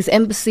Chinese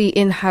embassy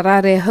in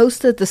Harare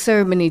hosted the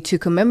ceremony to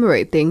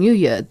commemorate their New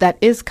Year that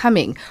is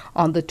coming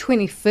on the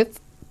 25th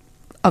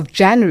of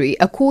January,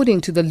 according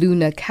to the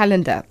lunar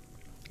calendar.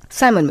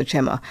 Simon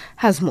Muchema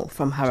has more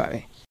from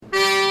Harare.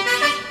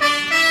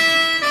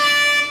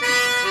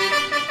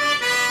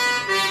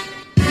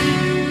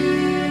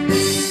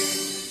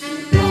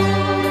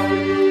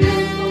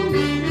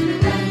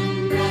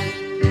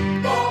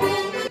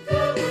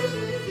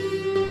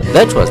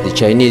 That was the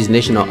Chinese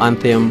national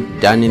anthem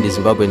done in the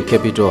Zimbabwean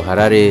capital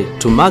Harare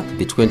to mark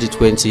the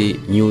 2020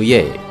 New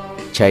Year.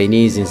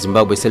 Chinese in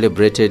Zimbabwe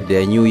celebrated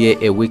their New Year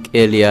a week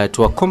earlier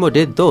to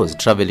accommodate those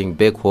traveling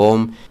back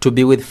home to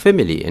be with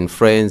family and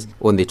friends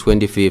on the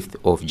 25th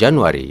of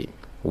January.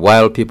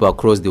 While people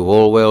across the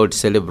whole world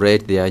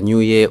celebrate their New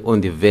Year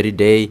on the very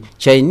day,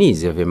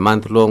 Chinese have a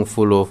month-long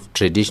full of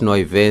traditional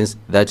events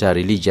that are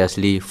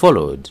religiously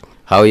followed.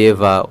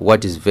 However,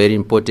 what is very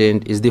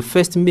important is the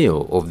first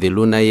meal of the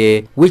lunar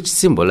year, which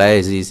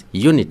symbolizes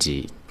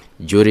unity.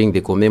 During the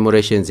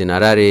commemorations in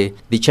Harare,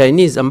 the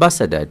Chinese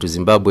ambassador to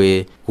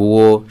Zimbabwe,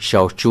 Guo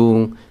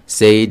Xiaochun,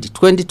 said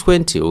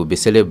 2020 will be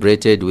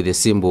celebrated with the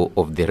symbol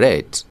of the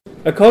rat.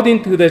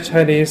 According to the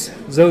Chinese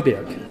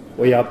zodiac,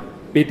 we are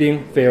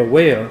bidding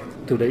farewell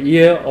to the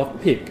year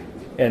of pig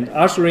and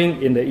ushering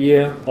in the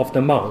year of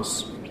the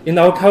mouse. In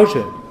our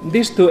culture,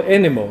 these two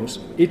animals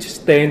each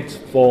stand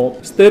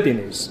for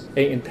sturdiness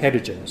and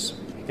intelligence,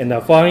 and I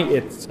find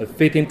it a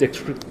fitting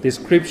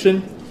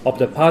description of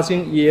the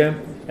passing year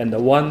and the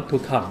one to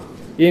come.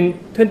 In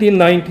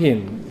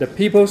 2019, the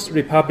People's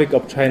Republic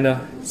of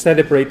China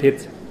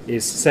celebrated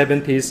its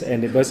 70th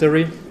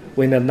anniversary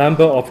when a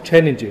number of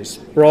challenges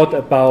brought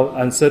about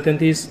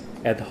uncertainties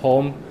at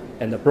home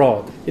and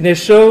abroad. In a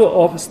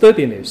show of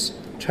sturdiness,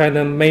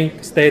 China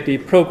made steady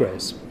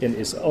progress in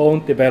its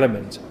own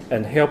development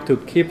and helped to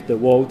keep the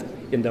world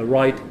in the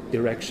right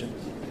direction.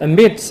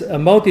 Amidst a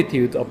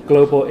multitude of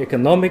global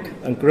economic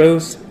and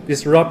growth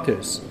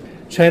disruptors,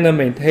 China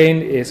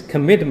maintained its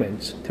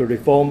commitment to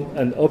reform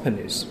and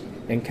openness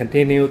and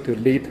continue to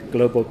lead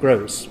global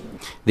growth.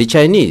 The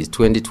Chinese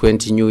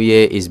 2020 New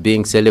Year is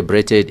being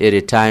celebrated at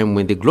a time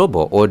when the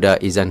global order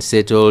is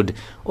unsettled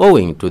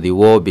owing to the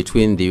war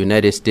between the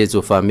United States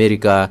of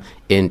America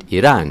and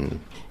Iran.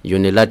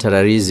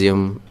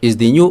 Unilateralism is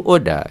the new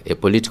order, a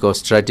political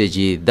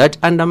strategy that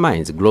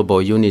undermines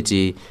global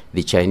unity,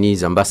 the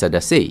Chinese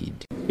ambassador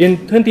said. In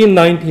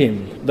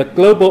 2019, the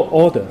global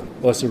order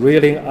was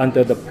reeling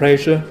under the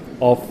pressure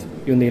of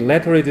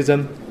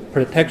unilateralism,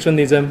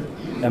 protectionism,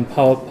 and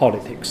power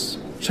politics.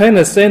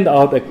 China sent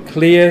out a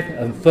clear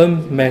and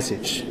firm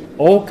message.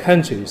 All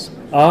countries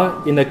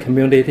are in a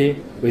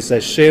community with a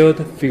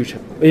shared future.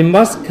 We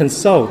must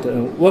consult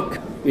and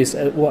work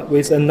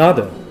with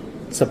another,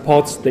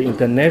 supports the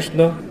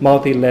international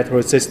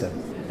multilateral system,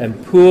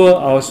 and pool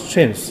our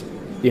strengths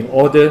in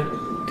order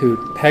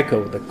to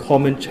tackle the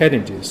common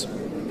challenges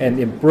and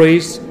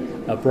embrace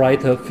a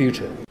brighter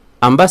future.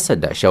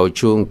 Ambassador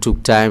Xiaochun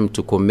took time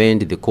to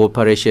commend the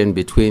cooperation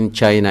between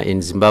China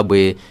and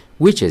Zimbabwe,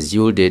 which has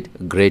yielded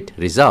great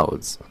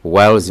results.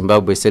 While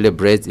Zimbabwe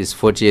celebrates its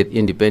 40th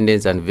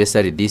independence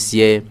anniversary this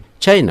year,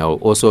 China will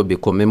also be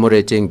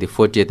commemorating the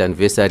 40th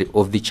anniversary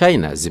of the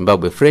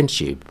China-Zimbabwe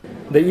friendship.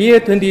 The year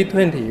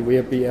 2020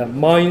 will be a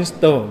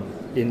milestone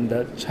in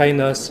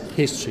China's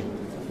history.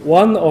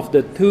 One of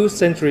the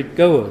 2-century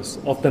goals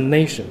of the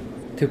nation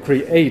to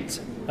create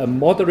a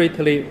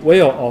moderately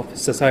well-off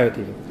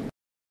society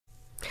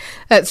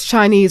That's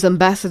Chinese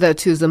ambassador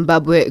to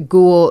Zimbabwe,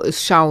 Guo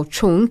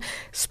Xiaochong,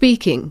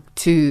 speaking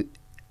to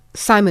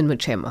Simon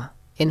Muchema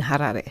in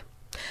Harare.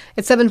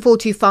 It's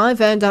 7:45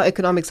 and our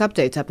economics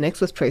update up next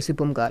with Tracy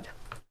Bumgard.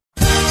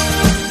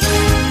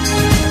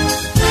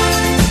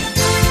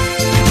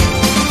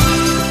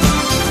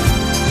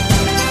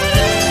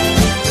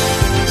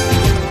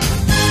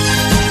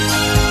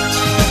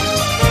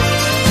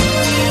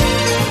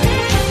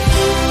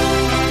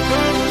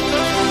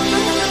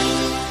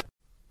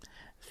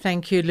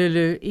 Thank you,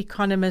 Lulu.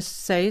 Economists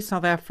say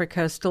South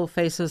Africa still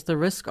faces the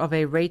risk of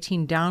a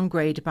rating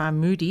downgrade by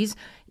Moody's,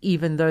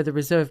 even though the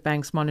Reserve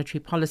Bank's Monetary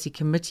Policy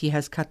Committee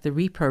has cut the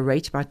repo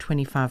rate by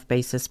 25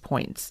 basis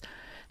points.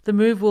 The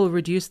move will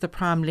reduce the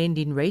prime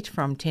lending rate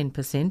from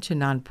 10% to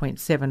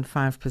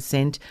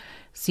 9.75%.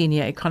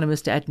 Senior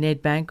economist at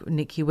Nedbank,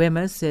 Nikki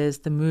Wemmer, says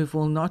the move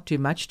will not do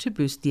much to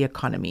boost the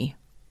economy.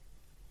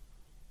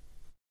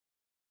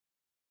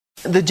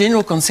 The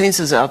general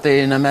consensus out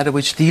there, no matter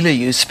which dealer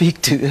you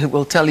speak to,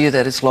 will tell you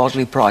that it's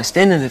largely priced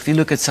in. And if you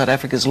look at South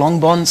Africa's long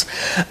bonds,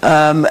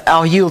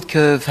 our yield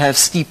curve has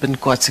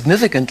steepened quite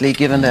significantly,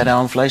 given that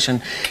our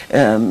inflation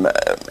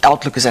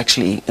outlook is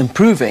actually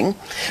improving.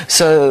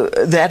 So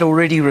that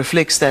already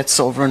reflects that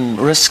sovereign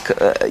risk,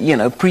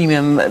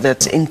 premium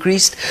that's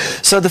increased.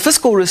 So the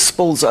fiscal risk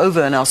spills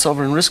over in our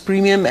sovereign risk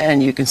premium,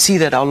 and you can see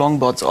that our long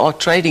bonds are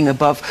trading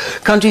above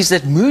countries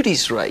that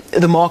Moody's rate.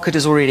 The market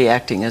is already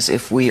acting as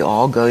if we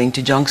are going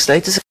to junk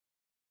status.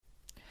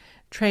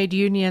 Trade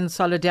union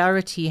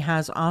Solidarity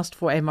has asked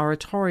for a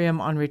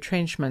moratorium on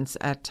retrenchments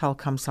at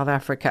Telkom South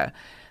Africa.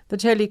 The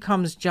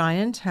telecoms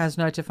giant has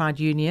notified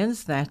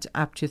unions that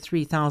up to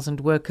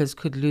 3,000 workers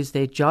could lose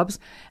their jobs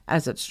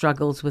as it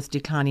struggles with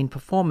declining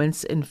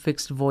performance in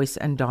fixed voice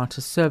and data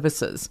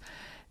services.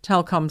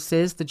 Telkom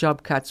says the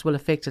job cuts will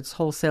affect its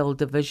wholesale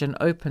division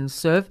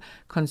OpenServe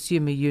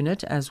consumer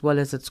unit as well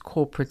as its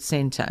corporate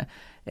centre.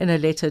 In a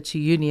letter to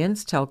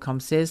unions, Telkom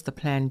says the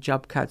planned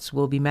job cuts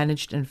will be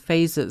managed in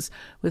phases,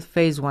 with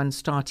phase 1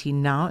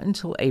 starting now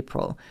until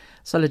April.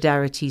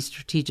 Solidarity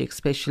strategic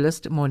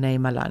specialist Mornay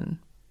Malan.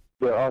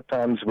 There are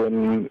times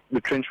when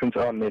retrenchments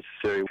are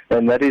necessary,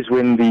 and that is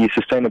when the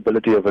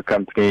sustainability of a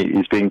company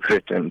is being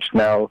threatened.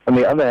 Now, on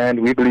the other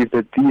hand, we believe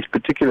that these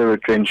particular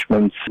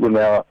retrenchments, when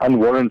they are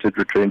unwarranted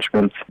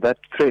retrenchments, that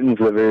threatens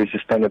the very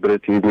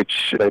sustainability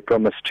which they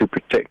promise to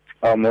protect.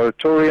 Our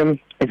moratorium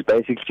is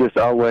basically just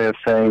our way of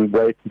saying,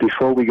 wait,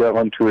 before we go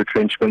on to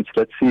retrenchments,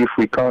 let's see if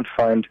we can't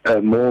find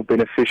a more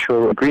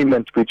beneficial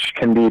agreement which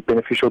can be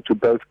beneficial to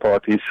both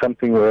parties,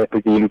 something where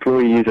the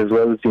employees as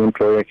well as the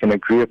employer can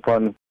agree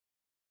upon.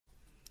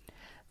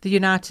 The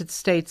United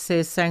States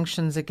says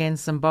sanctions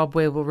against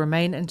Zimbabwe will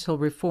remain until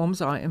reforms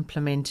are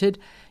implemented.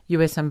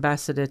 U.S.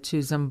 Ambassador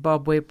to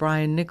Zimbabwe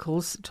Brian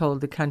Nichols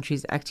told the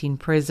country's acting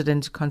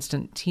president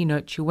Constantino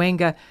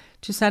Chiwenga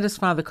to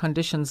satisfy the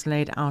conditions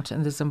laid out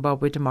in the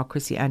Zimbabwe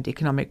Democracy and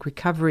Economic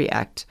Recovery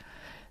Act.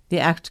 The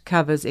act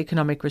covers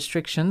economic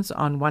restrictions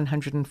on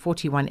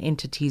 141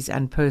 entities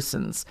and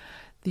persons.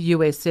 The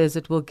U.S. says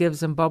it will give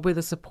Zimbabwe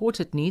the support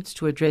it needs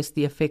to address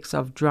the effects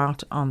of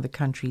drought on the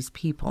country's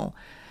people.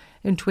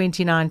 In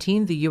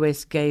 2019, the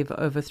U.S. gave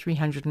over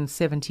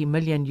 $370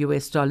 million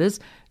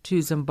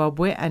to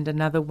Zimbabwe and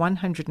another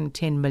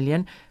 $110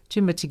 million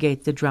to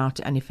mitigate the drought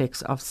and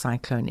effects of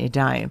Cyclone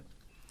Idai.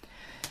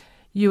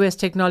 U.S.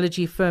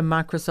 technology firm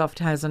Microsoft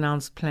has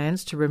announced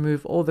plans to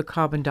remove all the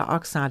carbon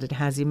dioxide it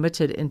has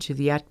emitted into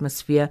the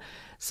atmosphere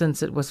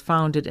since it was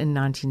founded in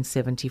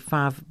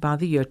 1975 by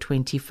the year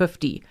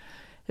 2050.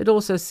 It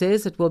also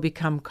says it will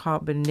become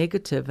carbon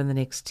negative in the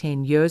next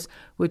 10 years,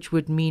 which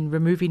would mean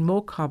removing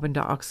more carbon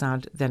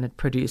dioxide than it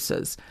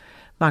produces.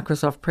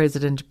 Microsoft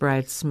President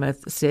Brad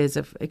Smith says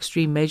if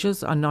extreme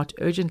measures are not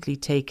urgently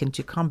taken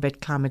to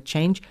combat climate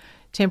change,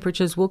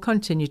 temperatures will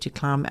continue to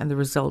climb and the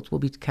result will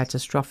be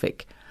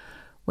catastrophic.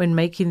 When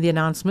making the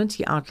announcement,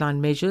 he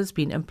outlined measures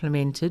being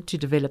implemented to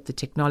develop the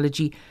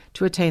technology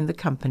to attain the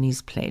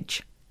company's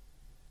pledge.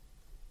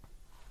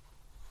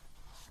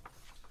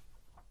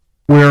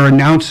 We're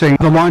announcing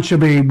the launch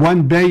of a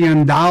 $1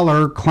 billion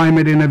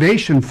climate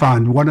innovation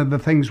fund. One of the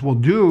things we'll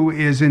do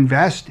is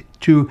invest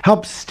to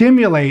help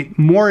stimulate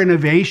more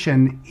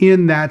innovation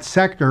in that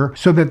sector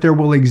so that there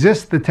will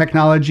exist the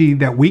technology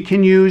that we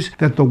can use,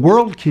 that the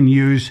world can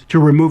use to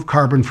remove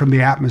carbon from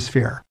the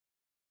atmosphere.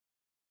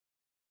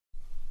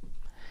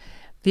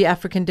 The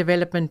African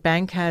Development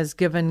Bank has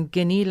given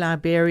Guinea,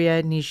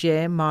 Liberia,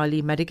 Niger,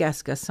 Mali,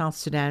 Madagascar, South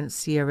Sudan,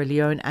 Sierra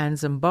Leone and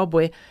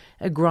Zimbabwe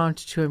a grant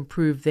to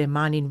improve their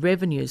mining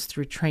revenues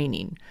through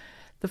training.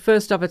 The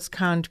first of its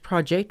kind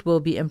project will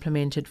be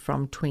implemented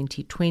from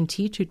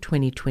 2020 to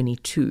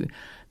 2022.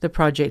 The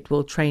project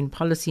will train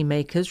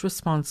policymakers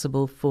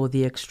responsible for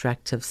the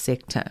extractive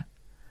sector.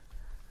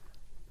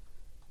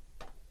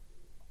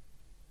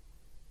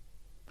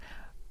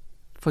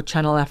 For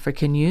Channel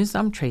Africa News,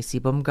 I'm Tracy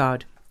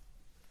Bumgard.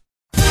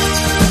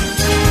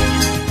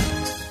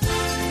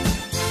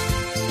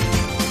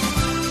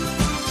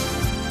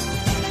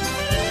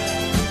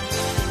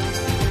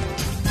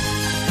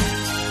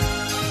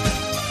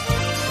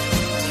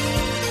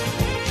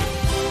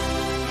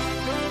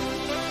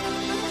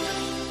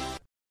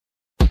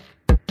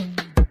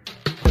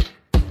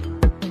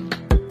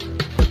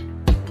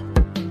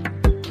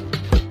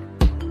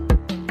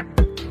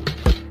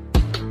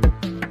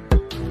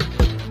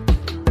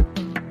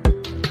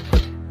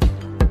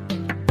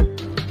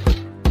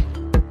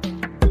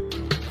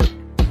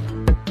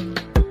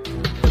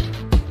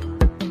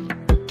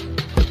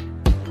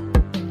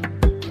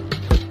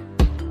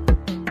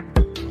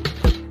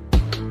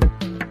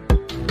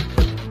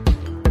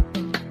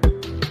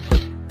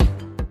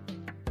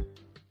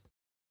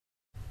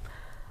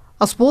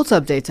 Our sports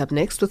update up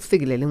next with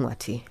Figilele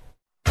Ngwati.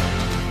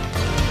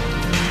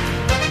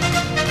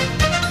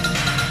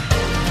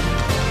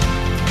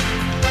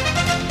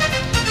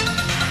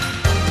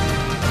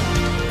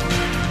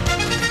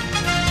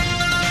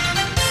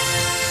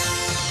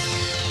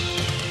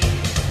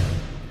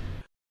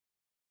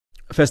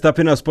 First up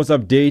in our sports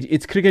update,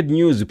 it's cricket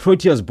news.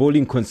 Proteas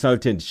bowling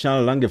consultant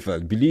Charles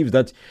Langeveld believes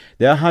that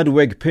their hard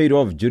work paid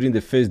off during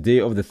the first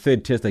day of the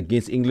third test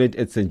against England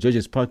at St.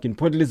 George's Park in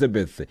Port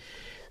Elizabeth,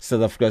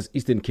 South Africa's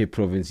Eastern Cape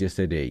province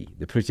yesterday.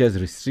 The Proteas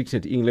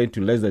restricted England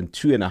to less than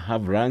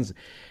 2.5 runs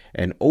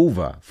and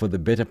over for the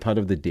better part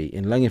of the day,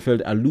 and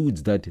Langeveld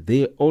alludes that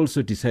they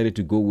also decided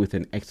to go with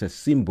an extra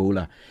seam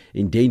bowler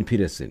in Dane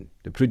Peterson.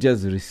 The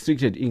Proteas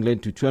restricted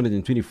England to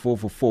 224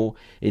 for 4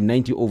 in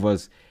 90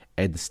 overs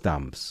at the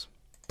stumps.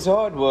 It's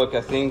hard work.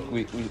 I think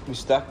we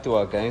stuck to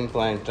our game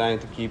plan, trying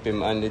to keep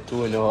him under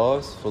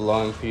 2.5 for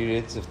long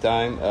periods of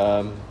time.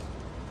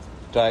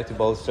 Try to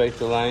bowl straight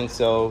to line.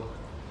 So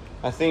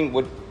I think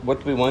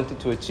what we wanted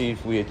to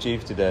achieve, we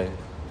achieved today.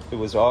 It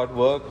was hard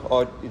work.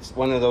 It's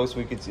one of those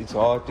wickets, it's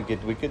hard to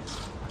get wickets.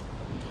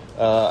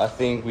 I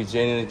think we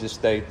generally just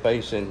stayed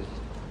patient.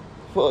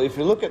 Well, if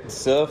you look at the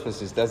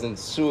surface, it doesn't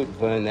suit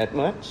Vern that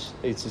much.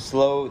 The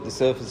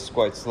surface is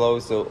quite slow,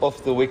 so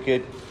off the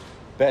wicket,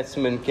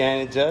 batsmen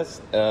can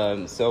adjust,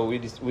 so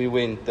we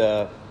went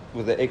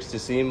with the extra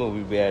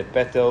seamer. We had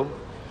Pato,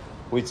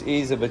 which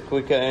is a bit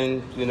quicker,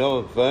 and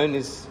Vern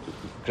is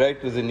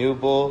great with the new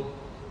ball,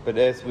 but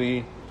as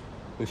we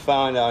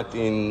found out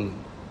in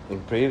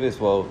previous,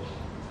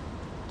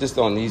 just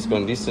on these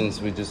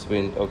conditions, we just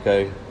went,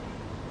 okay,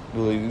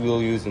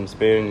 we'll use him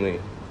sparingly.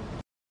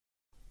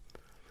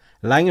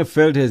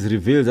 Langeveld has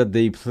revealed that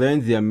they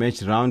planned their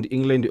match round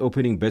England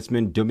opening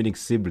batsman Dominic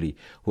Sibley,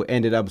 who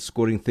ended up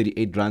scoring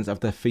 38 runs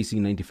after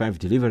facing 95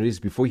 deliveries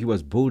before he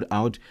was bowled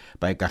out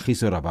by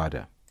Kagiso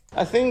Rabada.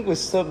 I think with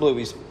Sibley,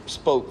 we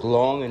spoke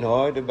long and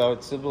hard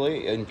about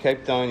Sibley. In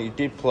Cape Town, he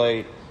did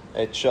play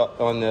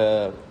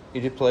he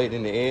did play it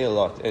in the air a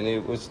lot, and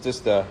it was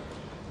just a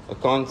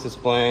conscious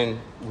plan.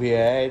 We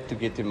had to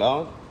get him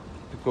out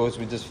because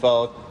we just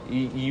felt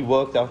he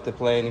worked out the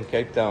plan in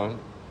Cape Town,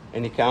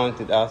 and he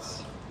counted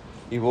us.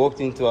 He walked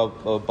into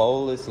a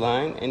bowler's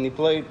line and he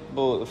played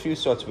a few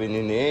shots went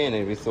in the air,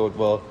 and we thought,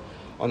 well,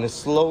 on the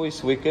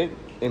slowest wicket,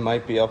 there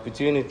might be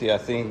opportunity. I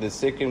think the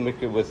second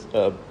wicket with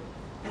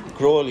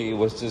Crawley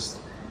was just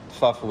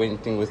Faf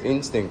went in with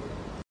instinct.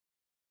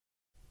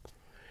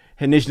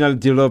 Her National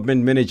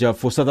Development Manager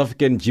for South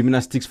African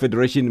Gymnastics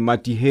Federation,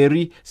 Mati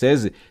Heri,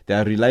 says they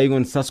are relying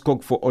on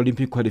SASCOC for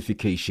Olympic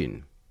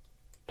qualification.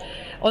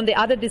 On the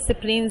other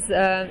disciplines,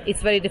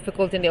 it's very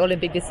difficult in the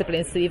Olympic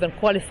disciplines to even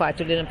qualify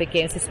to the Olympic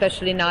Games,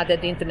 especially now that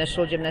the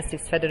International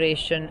Gymnastics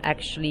Federation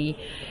actually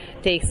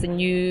takes a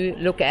new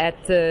look at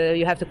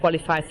you have to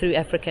qualify through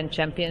African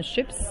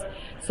Championships.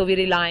 So we're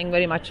relying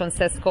very much on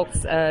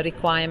SASCOC's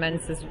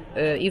requirements.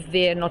 If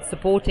they're not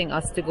supporting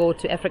us to go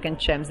to African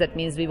Champs, that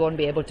means we won't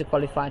be able to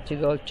qualify to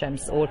World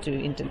Champs or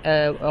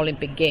to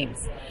Olympic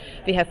Games.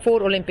 We have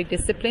 4 Olympic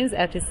disciplines: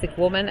 artistic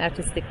woman,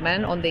 artistic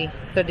man on the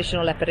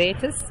traditional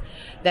apparatus.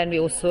 Then we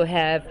also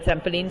have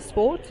trampoline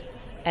sport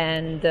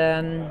and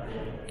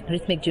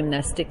rhythmic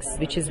gymnastics,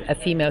 which is a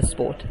female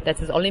sport.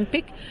 That is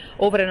Olympic.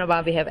 Over and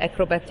above, we have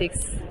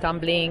acrobatics,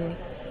 tumbling,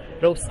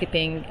 rope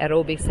skipping,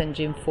 aerobics and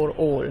gym for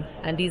all.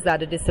 And these are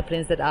the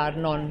disciplines that are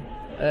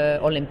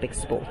non-Olympic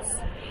sports.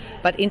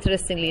 But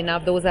interestingly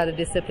enough, those are the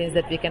disciplines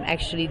that we can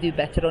actually do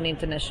better on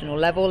international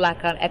level,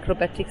 like our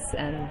acrobatics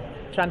and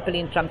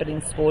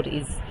trampoline sport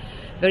is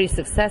very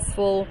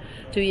successful.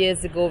 2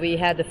 years ago, we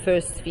had the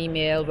first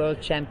female world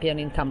champion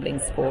in tumbling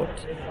sport.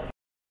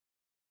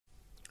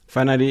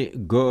 Finally,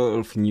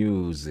 golf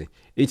news.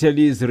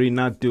 Italy's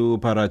Renato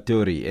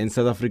Paratori and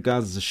South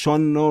Africa's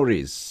Shaun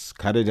Norris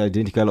carried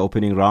identical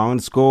opening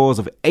round scores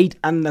of 8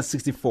 under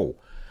 64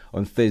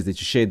 on Thursday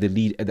to share the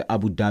lead at the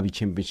Abu Dhabi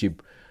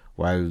Championship,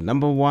 while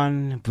number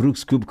 1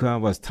 Brooks Koepka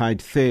was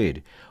tied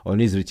third on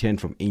his return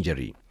from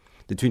injury.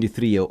 The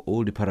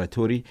 23-year-old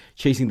Paratori,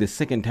 chasing the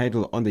second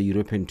title on the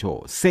European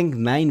Tour, sank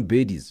 9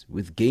 birdies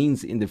with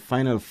gains in the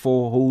final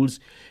 4 holes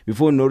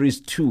before Norris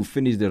too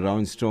finished the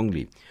round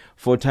strongly.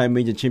 4-time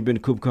major champion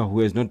Koepka,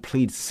 who has not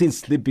played since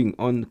slipping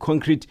on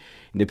concrete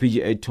in the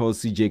PGA Tour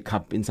CJ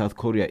Cup in South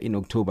Korea in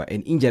October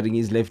and injuring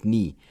his left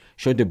knee,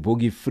 shot a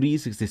bogey-free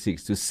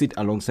 66 to sit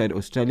alongside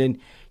Australian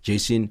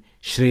Jason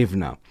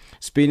Shrevner.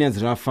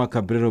 Spaniards Rafa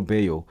Cabrera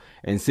Bello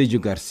and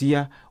Sergio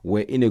Garcia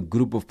were in a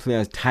group of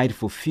players tied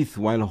for 5th,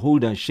 while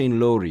holder Shane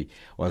Lowry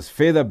was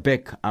further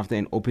back after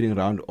an opening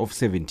round of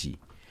 70.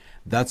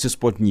 That's your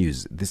sport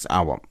news this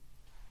hour.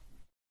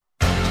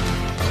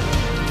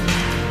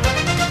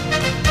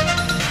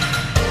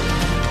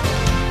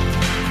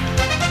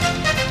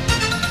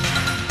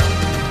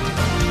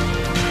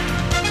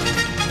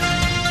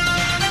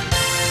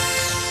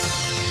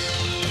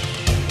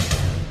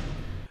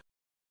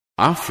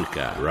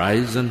 Africa,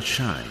 rise and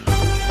shine.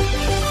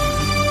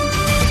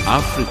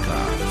 Africa,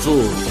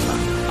 zorka.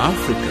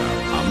 Africa,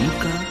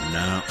 amka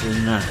na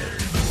ung'are.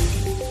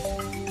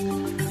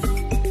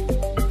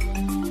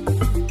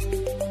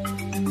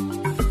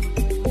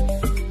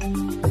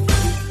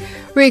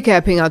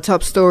 Recapping our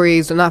top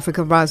stories on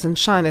Africa Rise and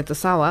Shine at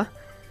this hour.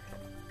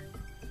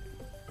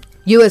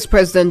 US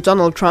President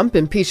Donald Trump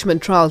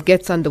impeachment trial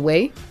gets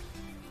underway.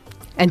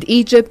 And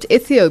Egypt,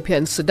 Ethiopia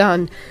and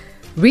Sudan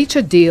reach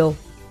a deal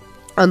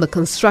on the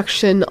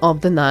construction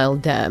of the Nile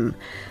Dam.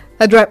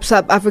 That wraps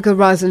up Africa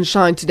Rise and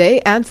Shine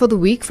today and for the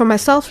week. From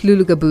myself,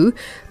 Lulu Gabu,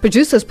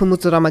 producers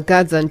Pumutsu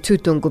Ramagadza and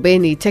Tutu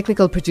Ngubeni,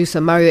 technical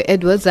producer Mario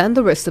Edwards and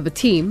the rest of the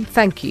team,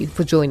 thank you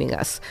for joining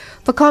us.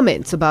 For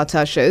comments about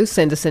our show,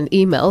 send us an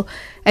email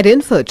at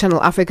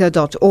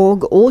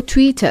info@channelafrica.org or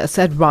tweet us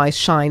at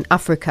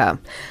RiseShineAfrica.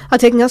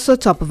 Taking us to the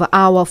top of the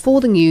hour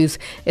for the news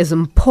is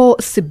Mpho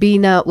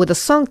Sibina with a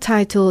song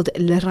titled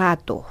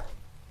Lerato.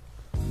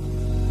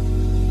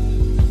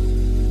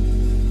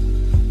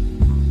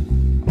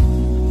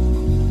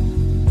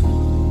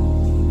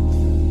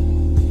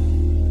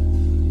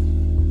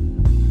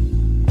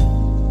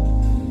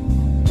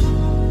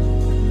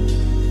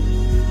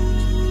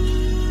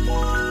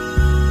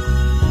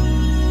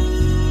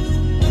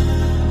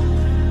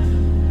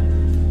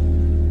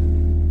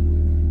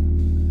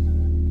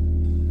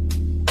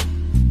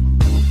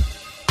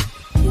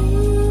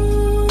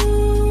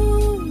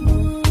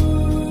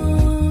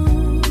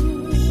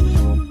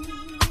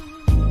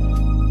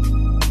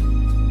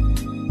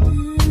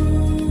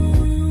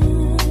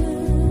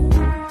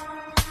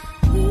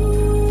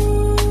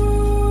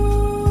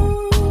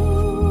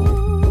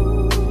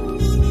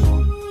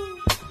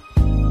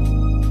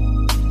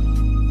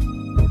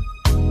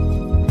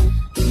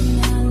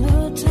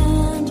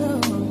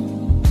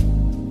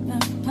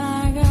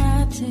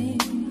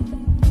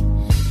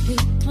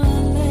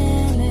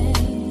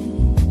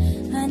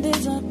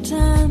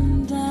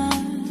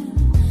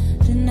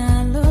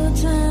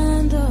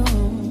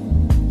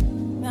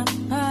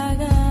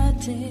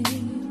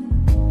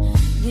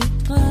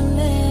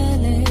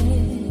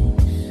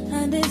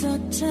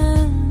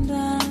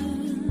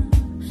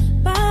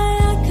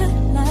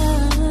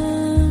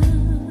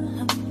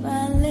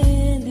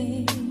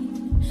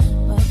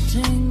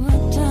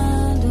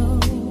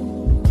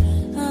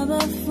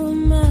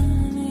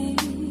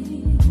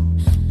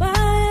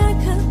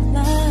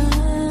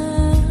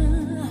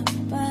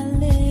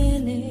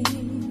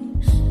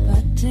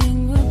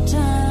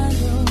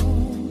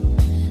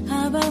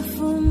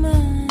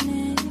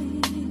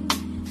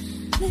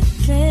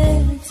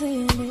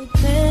 Let's